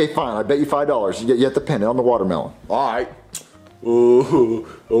 Okay, fine, I bet you $5. You have to pin it on the watermelon. Alright. Oh,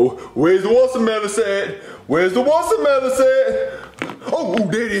 where's the watermelon at? Where's the watermelon at? Oh,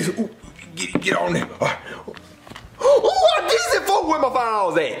 there it is. Ooh, get on there. Oh, I guess it folk where my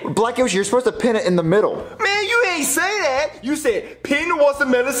 $5 at. Black Yoshi, you're supposed to pin it in the middle. Man, you ain't say that. You said pin the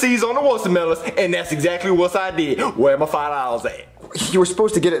watermelon seeds on the watermelons, and that's exactly what I did. Where my $5 at? You were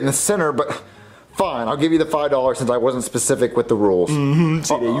supposed to get it in the center, but fine, I'll give you the $5 since I wasn't specific with the rules.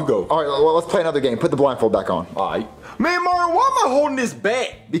 See, there you go. Alright, well, let's play another game. Put the blindfold back on. Alright. Man, Mario, why am I holding this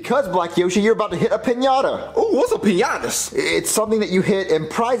back? Because, Black Yoshi, you're about to hit a piñata. Oh, what's a piñatas? It's something that you hit and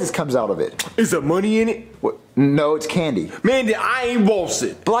prizes comes out of it. Is there money in it? What? No, it's candy. Man, then I ain't wants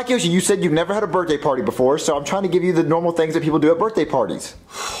it. Black Yoshi, you said you've never had a birthday party before, so I'm trying to give you the normal things that people do at birthday parties.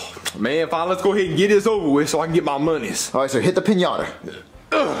 Man, fine, let's go ahead and get this over with so I can get my monies. Alright, so hit the piñata.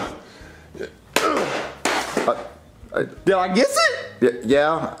 Did I guess it?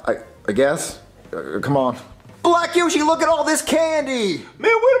 Yeah, I guess. Come on. Black Yoshi, look at all this candy! Man,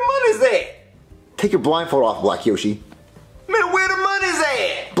 where the money's at? Take your blindfold off, Black Yoshi. Man, where the money's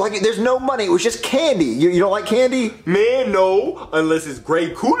at? Black, there's no money. It was just candy. You don't like candy? Man, no. Unless it's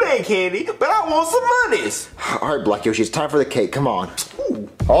grape Kool-Aid candy, but I want some monies. Alright, Black Yoshi, it's time for the cake. Come on.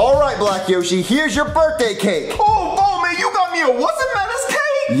 Alright, Black Yoshi, here's your birthday cake. Oh, man, you got me a watermelon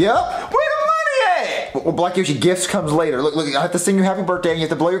cake? Yep. Where the money at? Well, Black Yoshi, gifts comes later. Look, I have to sing you happy birthday and you have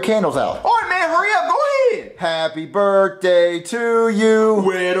to blow your candles out. Alright, man, hurry up. Go ahead. Happy birthday to you.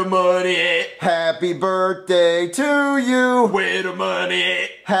 Where the money at? Happy birthday to you. Where the money at?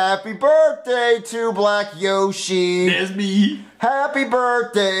 Happy birthday to Black Yoshi. That's me. Happy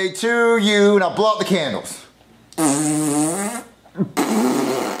birthday to you. Now blow out the candles.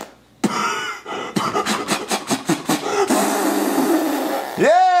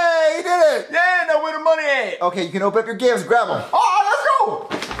 Yay, he did it. Yeah, now where the money at? Okay, you can open up your gifts. Grab them. Oh, let's go.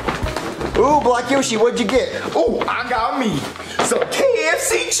 Ooh, Black Yoshi, what'd you get? Oh, I got me some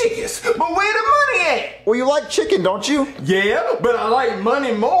KFC chickens. But where the money at? Well, you like chicken, don't you? Yeah, but I like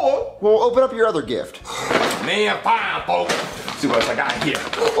money more. Well, open up your other gift. Man, fine, folks. See what else I got here.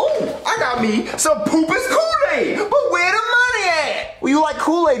 Oh, I got me some Poopers Kool-Aid. But where the money at? Well, you like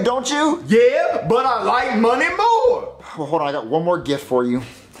Kool-Aid, don't you? Yeah, but I like money more. Well, hold on, I got one more gift for you.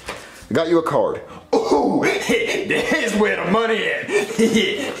 I got you a card. Ooh, there's where the money at. Where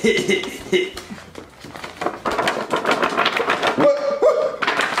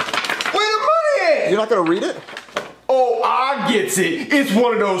the money at? You're not gonna read it? Oh, I gets it. It's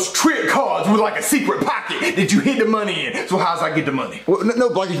one of those trick cards with like a secret pocket that you hid the money in. So how's I get the money? Well, no,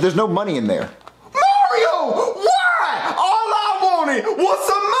 Blackie, there's no money in there. Mario, why? All I wanted was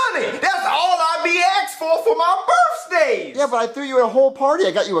some money. That's all I be asked for my birthdays. Yeah, but I threw you a whole party.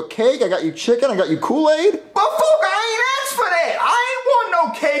 I got you a cake, I got you chicken, I got you Kool-Aid. But folk, I ain't asked for that. I ain't want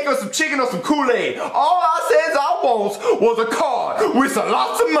no cake or some chicken or some Kool-Aid. All I says I want was a card with some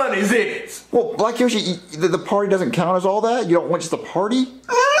lots of monies in it. Well, Black Yoshi, the party doesn't count as all that? You don't want just a party?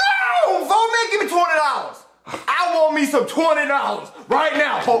 No! Folk, man, give me $20. I want me some $20 right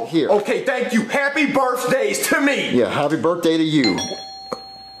now, folk. Here. Okay, thank you. Happy birthdays to me. Yeah, happy birthday to you.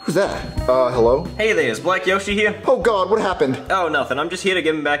 Who's that? Hello? Hey there, is Black Yoshi here? Oh God, what happened? Oh, nothing. I'm just here to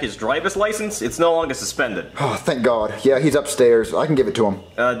give him back his driver's license. It's no longer suspended. Oh, thank God. Yeah, he's upstairs. I can give it to him.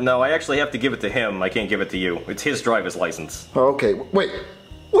 No, I actually have to give it to him. I can't give it to you. It's his driver's license. Oh, okay, wait.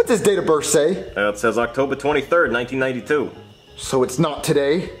 What's his date of birth say? It says October 23rd, 1992. So it's not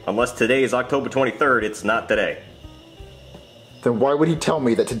today? Unless today is October 23rd, it's not today. Then why would he tell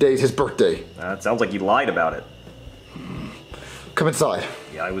me that today's his birthday? It sounds like he lied about it. Come inside.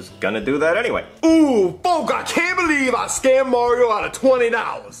 Yeah, I was gonna do that anyway. Ooh, folk, I can't believe I scammed Mario out of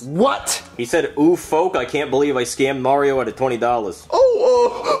 $20. What? He said, ooh, folk, I can't believe I scammed Mario out of $20.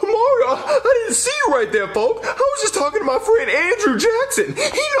 Oh, Mario, I didn't see you right there, folk. I was just talking to my friend Andrew Jackson.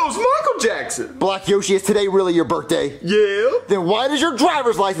 He knows Michael Jackson. Black Yoshi, is today really your birthday? Yeah. Then why does your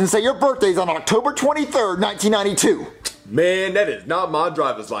driver's license say your birthday's on October 23rd, 1992? Man, that is not my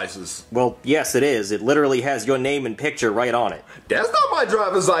driver's license. Well, yes, it is. It literally has your name and picture right on it. That's not my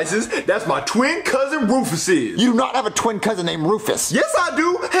driver's license. That's my twin cousin Rufus's. You do not have a twin cousin named Rufus. Yes, I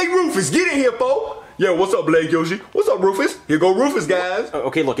do. Hey, Rufus, get in here, folk. Yeah, what's up, Blake Yoshi? What's up, Rufus? Here go Rufus, guys.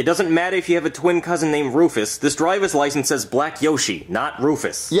 Okay, look, it doesn't matter if you have a twin cousin named Rufus. This driver's license says Black Yoshi, not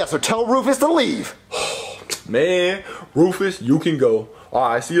Rufus. Yeah, so tell Rufus to leave. Man, Rufus, you can go. All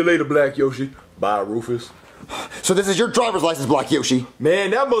right, see you later, Black Yoshi. Bye, Rufus. So this is your driver's license, Black Yoshi? Man,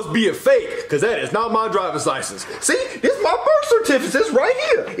 that must be a fake, because that is not my driver's license. See, this is my birth certificate. It's right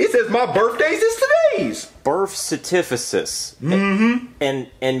here. It says my birthday's is today's. Birth certificate. Mm-hmm.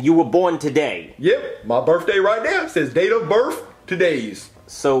 And you were born today. Yep, my birthday right there. It says date of birth, today's.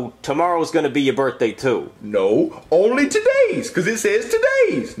 So tomorrow's gonna be your birthday too? No, only today's, because it says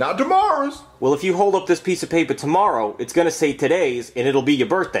today's, not tomorrow's. Well, if you hold up this piece of paper tomorrow, it's gonna say today's, and it'll be your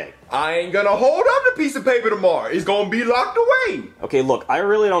birthday. I ain't gonna hold up the piece of paper tomorrow. It's gonna be locked away. Okay, look, I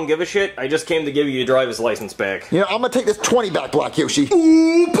really don't give a shit. I just came to give you your driver's license back. You know, I'm gonna take this 20 back, Black Yoshi.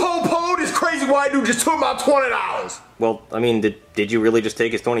 Ooh, Po-Po, this crazy white dude just took my $20. Well, I mean, did you really just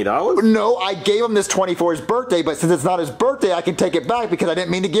take his $20? No, I gave him this 20 for his birthday, but since it's not his birthday, I can take it back because I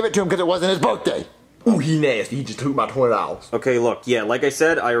didn't mean to give it to him because it wasn't his birthday. Ooh, he nasty. He just took my $20. Okay, look, yeah, like I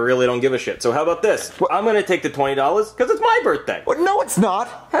said, I really don't give a shit. So how about this? Well, I'm gonna take the $20 because it's my birthday. Well, no, it's not.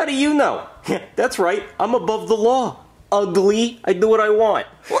 How do you know? That's right, I'm above the law. Ugly, I do what I want.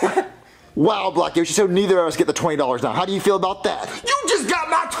 Wow, Black Yoshi, so neither of us get the $20 now. How do you feel about that? You just got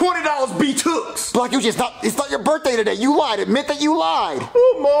my $20 B-tooks. Black Yoshi, it's not your birthday today. You lied. Admit that you lied.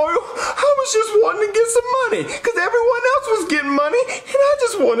 Oh, Mario, I was just wanting to get some money because everyone else was getting money and I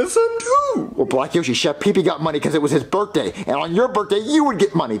just wanted some too. Well, Black Yoshi, Chef Pee-Pee got money because it was his birthday. And on your birthday, you would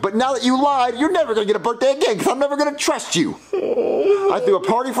get money. But now that you lied, you're never going to get a birthday again because I'm never going to trust you. Oh. I threw a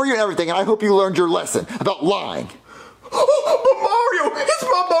party for you and everything, and I hope you learned your lesson about lying. Oh, but Mario, it's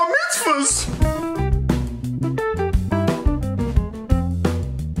my bar mitzvahs.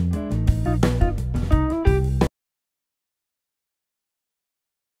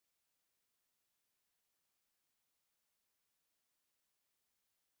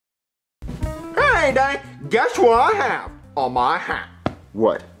 Hey, Dang, guess what I have on my hat?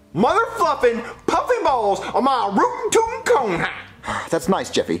 What? Mother fluffing puffy balls on my rootin' tootin' cone hat. That's nice,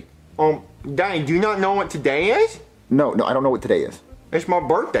 Jeffy. Dang, do you not know what today is? No, I don't know what today is. It's my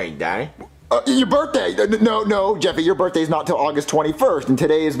birthday, Dang. Your birthday? No, Jeffy, your birthday's not till August 21st, and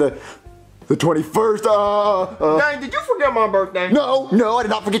today is the 21st, Dang, did you forget my birthday? No, I did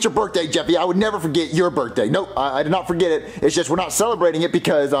not forget your birthday, Jeffy. I would never forget your birthday. Nope, I did not forget it. It's just we're not celebrating it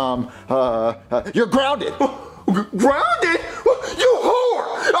because, you're grounded. Grounded? You whore!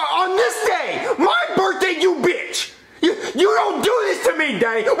 On this day, my birthday, you bitch! You don't do this to me,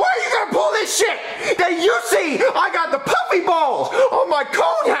 Day. Why are you gonna pull this shit? Day, you see, I got the puffy balls on my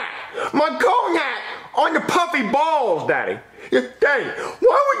cone hat. My cone hat on the puffy balls, Daddy. Daddy,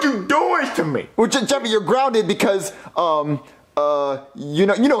 why would you do this to me? Well, Jeffy, you're grounded because, you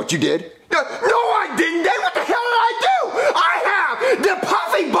know what you did. No, I didn't, Daddy. What the hell did I do? I have the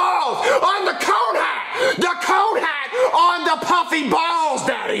puffy balls on the cone hat. The cone hat on the puffy balls,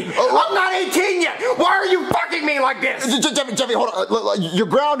 Daddy. I'm not 18 yet. Why are you fucking me like this? Jeffy, hold on. You're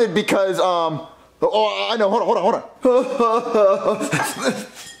grounded because, oh, I know. Hold on.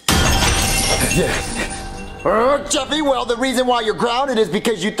 Jeffy, well, the reason why you're grounded is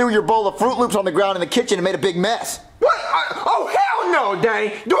because you threw your bowl of Fruit Loops on the ground in the kitchen and made a big mess. What? Oh, hell no,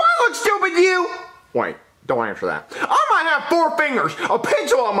 Daddy. Do I look stupid to you? Wait, don't answer that. I might have 4 fingers, a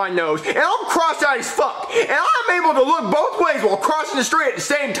pencil on my nose, and I'm cross-eyed as fuck. And I'm able to look both ways while crossing the street at the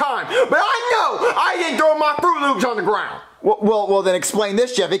same time. But I know I didn't throw my Fruit Loops on the ground. Well, then explain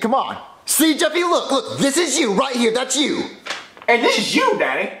this, Jeffy. Come on. See, Jeffy, look. This is you right here. That's you. And this is you,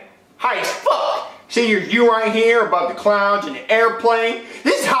 Daddy. High as fuck. See, you right here above the clouds and the airplane.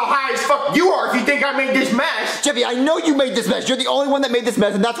 This is how high as fuck you are if you think I made this mess. Jeffy, I know you made this mess. You're the only one that made this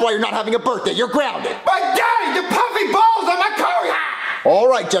mess, and that's why you're not having a birthday. You're grounded. But Daddy, the puffy balls on my cone hat. All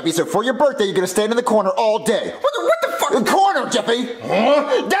right, Jeffy, so for your birthday, you're going to stand in the corner all day. What the fuck? The corner, Jeffy.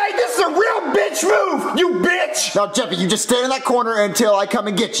 Huh? Daddy, this is a real bitch move, you bitch. Now, Jeffy, you just stand in that corner until I come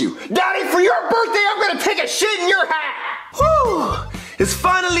and get you. Daddy, for your birthday, I'm going to take a shit in your hat. Whew! It's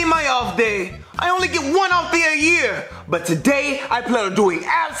finally my off day. I only get one off day a year, but today I plan on doing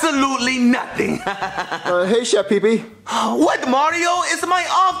absolutely nothing. Hey, Chef Pee-Pee. What, Mario? It's my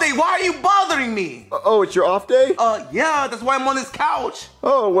off day. Why are you bothering me? Oh, it's your off day? Yeah, that's why I'm on this couch.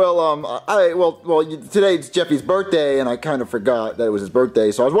 Oh, well, today's Jeffy's birthday, and I kind of forgot that it was his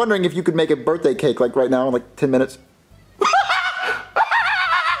birthday, so I was wondering if you could make a birthday cake, like right now, in like 10 minutes.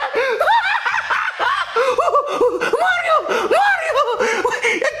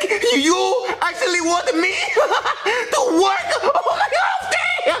 You actually wanted me to work on my off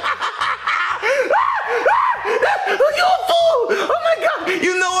day? You fool! Oh my god!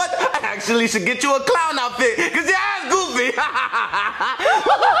 You know what? I actually should get you a clown outfit, because your ass goofy. I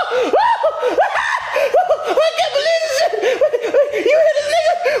can't believe this shit. You hit this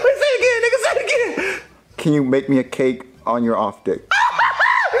nigga. Wait, say it again, nigga, say it again. Can you make me a cake on your off day? On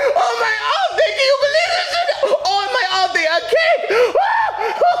my off day, can you believe this shit? On my off day, a cake.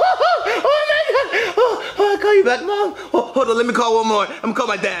 Oh my God. Oh, I'll call you back, Mom. Oh, hold on, let me call one more. I'm gonna call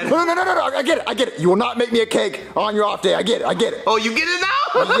my dad. No, I get it. You will not make me a cake on your off day. I get it. Oh, you get it now?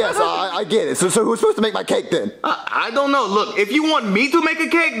 Yes, I get it. So who's supposed to make my cake then? I don't know. Look, if you want me to make a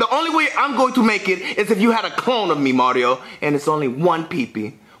cake, the only way I'm going to make it is if you had a clone of me, Mario, and it's only one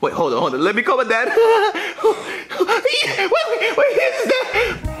pee-pee. Wait, hold on. Let me call my dad. Wait, here's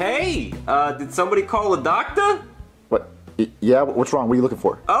dad. Hey, did somebody call a doctor? What? Yeah, what's wrong? What are you looking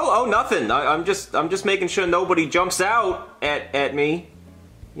for? Oh, nothing. I'm just making sure nobody jumps out at me.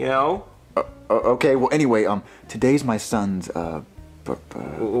 You know? Okay, well anyway, today's my son's,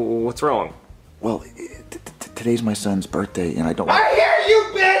 What's wrong? Well, today's my son's birthday and I don't want... I hear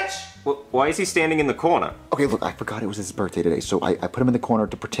you, bitch! Why is he standing in the corner? Okay, look, I forgot it was his birthday today, so I put him in the corner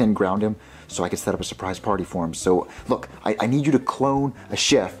to pretend ground him so I could set up a surprise party for him. So, look, I need you to clone a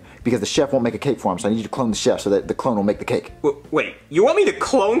chef because the chef won't make a cake for him, so I need you to clone the chef so that the clone will make the cake. Wait, you want me to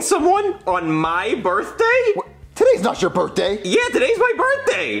clone someone on my birthday? What? Today's not your birthday. Yeah, today's my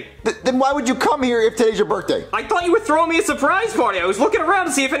birthday. Then why would you come here if today's your birthday? I thought you were throwing me a surprise party. I was looking around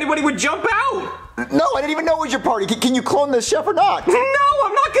to see if anybody would jump out. No, I didn't even know it was your party. Can you clone the chef or not? No,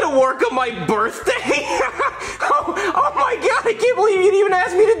 I'm not gonna work on my birthday. oh my God, I can't believe you even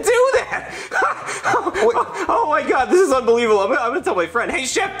asked me to do that. Oh my God, this is unbelievable. I'm gonna tell my friend. Hey,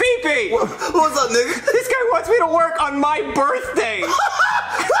 Chef Pee-Pee. What's up, nigga? This guy wants me to work on my birthday. Oh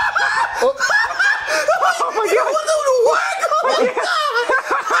my God. You want to do the work? Oh my God.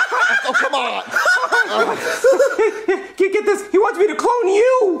 Oh, come on. Get this. He wants me to clone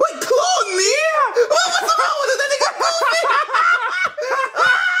you. Wait, clone me? What's wrong with it? That nigga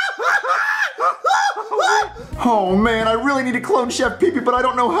Oh man, I really need to clone Chef Pee-Pee, but I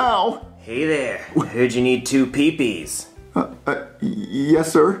don't know how. Hey there, heard you need 2 peepees.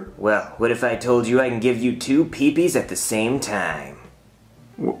 Yes, sir. Well, what if I told you I can give you 2 peepees at the same time?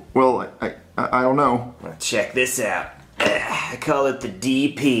 Well, I don't know. Well, check this out. I call it the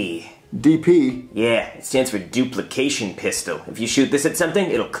DP. DP? Yeah, it stands for duplication pistol. If you shoot this at something,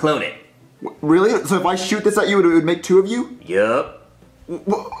 it'll clone it. Really? So if I shoot this at you, it would make 2 of you? Yup.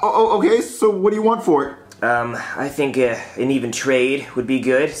 Okay, so what do you want for it? I think an even trade would be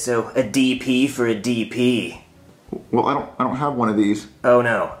good, so a DP for a DP. Well, I don't have one of these. Oh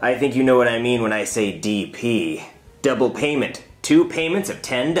no, I think you know what I mean when I say DP. Double payment. 2 payments of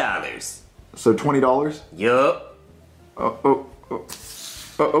 $10. So $20? Yup.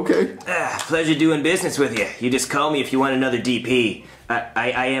 Okay. Pleasure doing business with you. You just call me if you want another DP.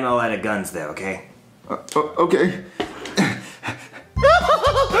 I am all out of guns though, okay? Okay.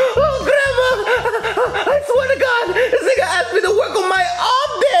 Oh, Grandma! I swear to God, this nigga asked me to work on my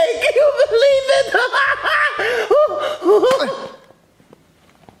off day. Can you believe it?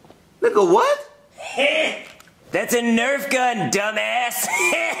 Nigga, what? That's a Nerf gun, dumbass.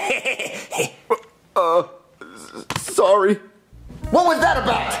 Sorry. What was that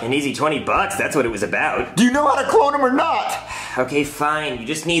about? An easy $20, that's what it was about. Do you know how to clone him or not? Okay, fine, you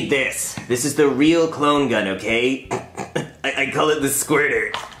just need this. This is the real clone gun, okay? I call it the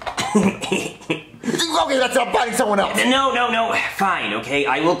squirter. Okay, that's not biting someone else. No, fine, okay?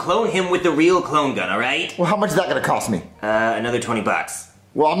 I will clone him with the real clone gun, alright? Well, how much is that gonna cost me? Another $20.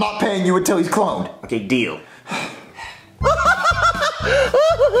 Well, I'm not paying you until he's cloned. Okay, deal.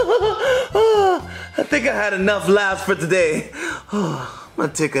 I think I had enough laughs for today. I'm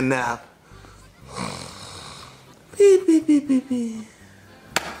gonna take a nap. Beep, beep, beep, beep, beep.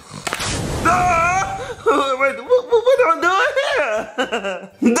 Wait, what am I doing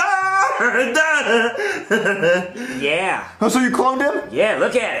here? Yeah. Oh, so you cloned him? Yeah,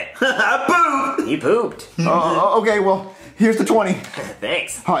 look at it. I pooped. He pooped. Okay, well, here's the 20.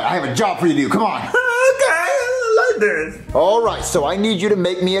 Thanks. All right, I have a job for you to do. Come on. Okay, I like this. All right, so I need you to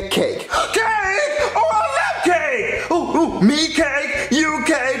make me a cake. Cake! Oh, I love cake! Ooh, me cake, you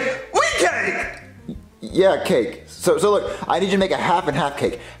cake, we cake! Yeah, cake. So look, I need you to make a half and half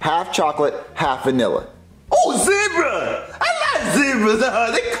cake. Half chocolate, half vanilla. Oh, zebra! I like zebras,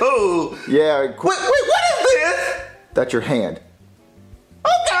 they're cool. Yeah, cool. Wait, what is this? That's your hand.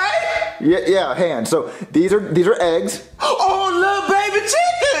 Okay. Yeah, hand. So these are eggs. Oh, little baby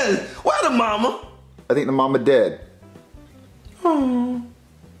chicken! Where the mama? I think the mama dead. Oh.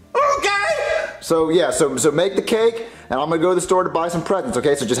 Okay. So yeah, so make the cake, and I'm gonna go to the store to buy some presents.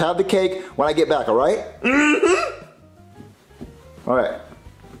 Okay, so just have the cake when I get back. All right? Mm-hmm. All right.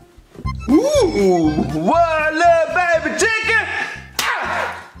 Ooh, one little baby chicken.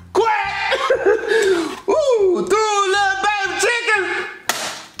 Ah, quack. Ooh, two little baby chicken.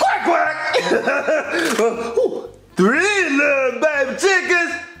 Quack, quack. Ooh, three little baby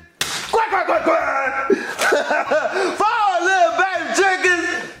chickens. Quack, quack, quack, quack. Four little baby chickens.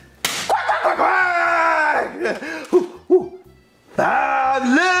 Quack, quack, quack, quack. Ooh, ooh. 5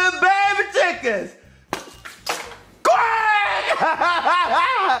 little baby chickens. Quack!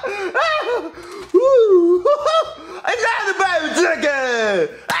 Ooh, another baby chicken.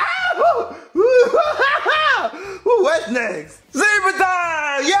 Ooh, what's next? Zebra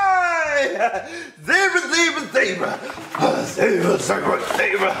time! Yay! Zebra, zebra, zebra. Zebra, zebra,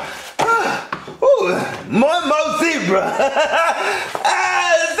 zebra. Ooh, more zebra.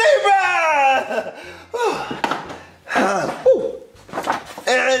 Zebra! Ooh.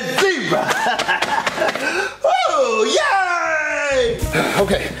 And zebra! Oh, yay!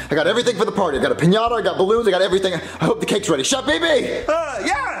 Okay, I got everything for the party. I got a piñata, I got balloons, I got everything. I hope the cake's ready. Chef BB!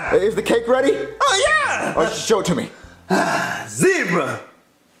 Yeah! Is the cake ready? Oh, yeah! Oh, show it to me. Zebra!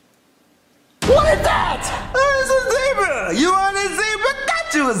 What is that? It's a zebra! You want a zebra?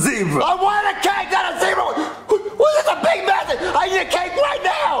 Got you a zebra! I want a cake, not a zebra! Well, this is a big mess! I need a cake right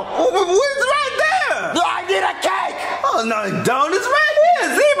now! What's right there? No, I need a cake! Oh, no, you don't. It's right here.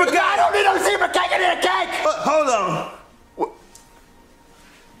 Zebra cake. I don't need no zebra cake. I need a cake. Hold on.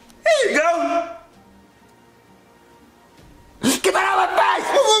 Here you go. Get that out of my face.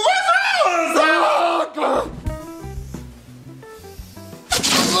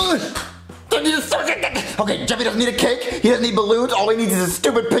 Okay, Jeffy doesn't need a cake. He doesn't need balloons. All he needs is a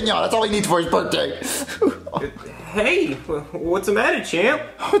stupid piñata. That's all he needs for his birthday. Hey, what's the matter, champ?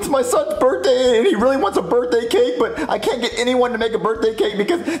 It's my son's birthday and he really wants a birthday cake, but I can't get anyone to make a birthday cake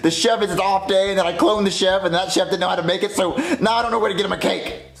because the chef is his off day and then I cloned the chef and that chef didn't know how to make it, so now I don't know where to get him a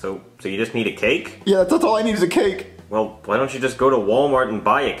cake. So you just need a cake? Yeah, that's all I need is a cake. Well, why don't you just go to Walmart and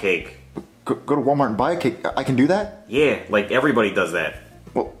buy a cake? Go to Walmart and buy a cake? I can do that? Yeah, like everybody does that.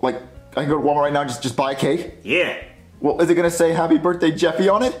 Well, like, I can go to Walmart right now and just buy a cake? Yeah. Well, is it gonna say Happy Birthday Jeffy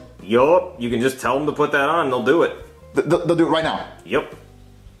on it? Yup, you can just tell them to put that on and they'll do it. They'll do it right now? Yep.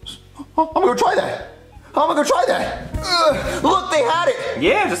 I'm gonna go try that. I'm gonna go try that. Look, they had it.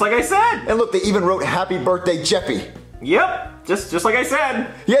 Yeah, just like I said. And look, they even wrote Happy Birthday Jeffy. Yep, just like I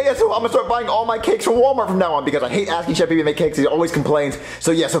said. Yeah, so I'm gonna start buying all my cakes from Walmart from now on because I hate asking Chef Baby to make cakes. He always complains.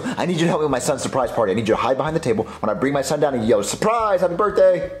 So yeah, so I need you to help me with my son's surprise party. I need you to hide behind the table when I bring my son down and yell, surprise, happy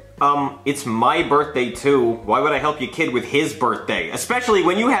birthday. It's my birthday too. Why would I help your kid with his birthday? Especially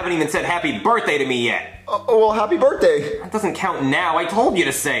when you haven't even said happy birthday to me yet. Well, happy birthday. That doesn't count now. I told you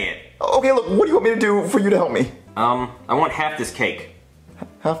to say it. Okay, look, what do you want me to do for you to help me? I want half this cake.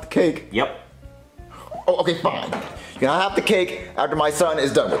 Half the cake? Yep. Oh, okay, fine. You can have half the cake after my son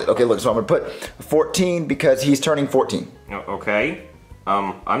is done with it. Okay, look, so I'm gonna put 14 because he's turning 14. Okay.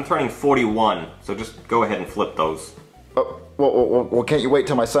 I'm turning 41, so just go ahead and flip those. Oh, well, can't you wait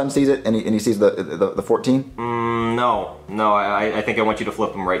till my son sees it and he sees the 14? No, I think I want you to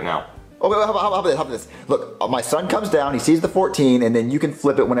flip them right now. Okay, how about this? Look, my son comes down, he sees the 14, and then you can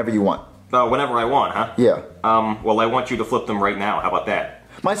flip it whenever you want. Whenever I want, huh? Yeah. Well, I want you to flip them right now. How about that?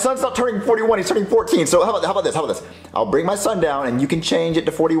 My son's not turning 41, he's turning 14, so how about this? I'll bring my son down, and you can change it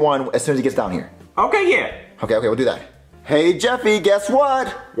to 41 as soon as he gets down here. Okay, yeah. Okay, we'll do that. Hey, Jeffy, guess what?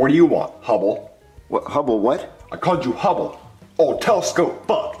 What do you want, Hubble? What, Hubble, what? I called you Hubble. Oh, telescope,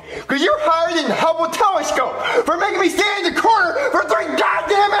 fuck. Cause you're higher than Hubble telescope for making me stand in the corner for 3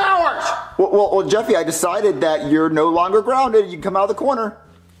 goddamn hours! Well, Jeffy, I decided that you're no longer grounded. You can come out of the corner.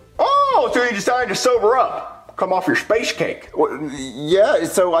 Oh, so you decided to sober up. Come off your space cake. Well, yeah,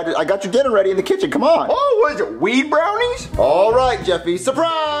 so I got your dinner ready in the kitchen. Come on. Oh, what is it, weed brownies? All right, Jeffy,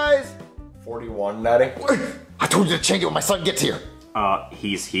 surprise! 41, Daddy. I told you to change it when my son gets here.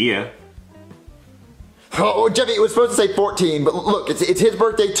 He's here. Oh, Jeffy, it was supposed to say 14, but look, it's his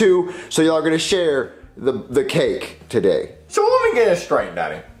birthday too, so y'all are gonna share the cake today. So let me get this straight,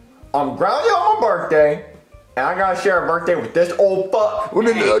 Daddy. I'm grounded on my birthday, and I gotta share a birthday with this old fuck. No,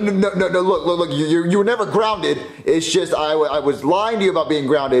 look, you were never grounded. It's just I was lying to you about being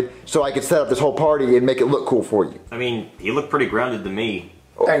grounded so I could set up this whole party and make it look cool for you. I mean, he looked pretty grounded to me.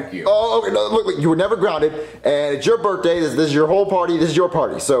 Thank you. Oh, okay, no, look, you were never grounded, and it's your birthday. This is your whole party. This is your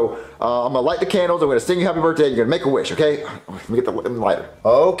party. So I'm gonna light the candles. I'm gonna sing you happy birthday. You're gonna make a wish, okay? Let me get the lighter.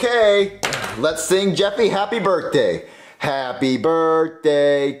 Okay, let's sing Jeffy happy birthday. Happy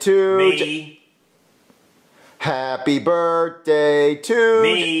birthday to me. Happy birthday to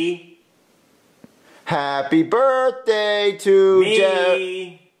me. Happy birthday to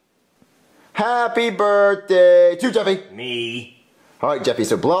me. Happy birthday to Jeffy. Me. All right, Jeffy,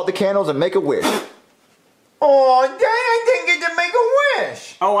 so blow out the candles and make a wish. Oh, Dad, I didn't get to make a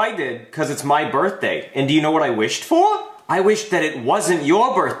wish. Oh, I did, because it's my birthday. And do you know what I wished for? I wished that it wasn't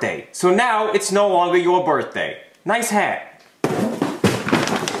your birthday. So now it's no longer your birthday. Nice hat.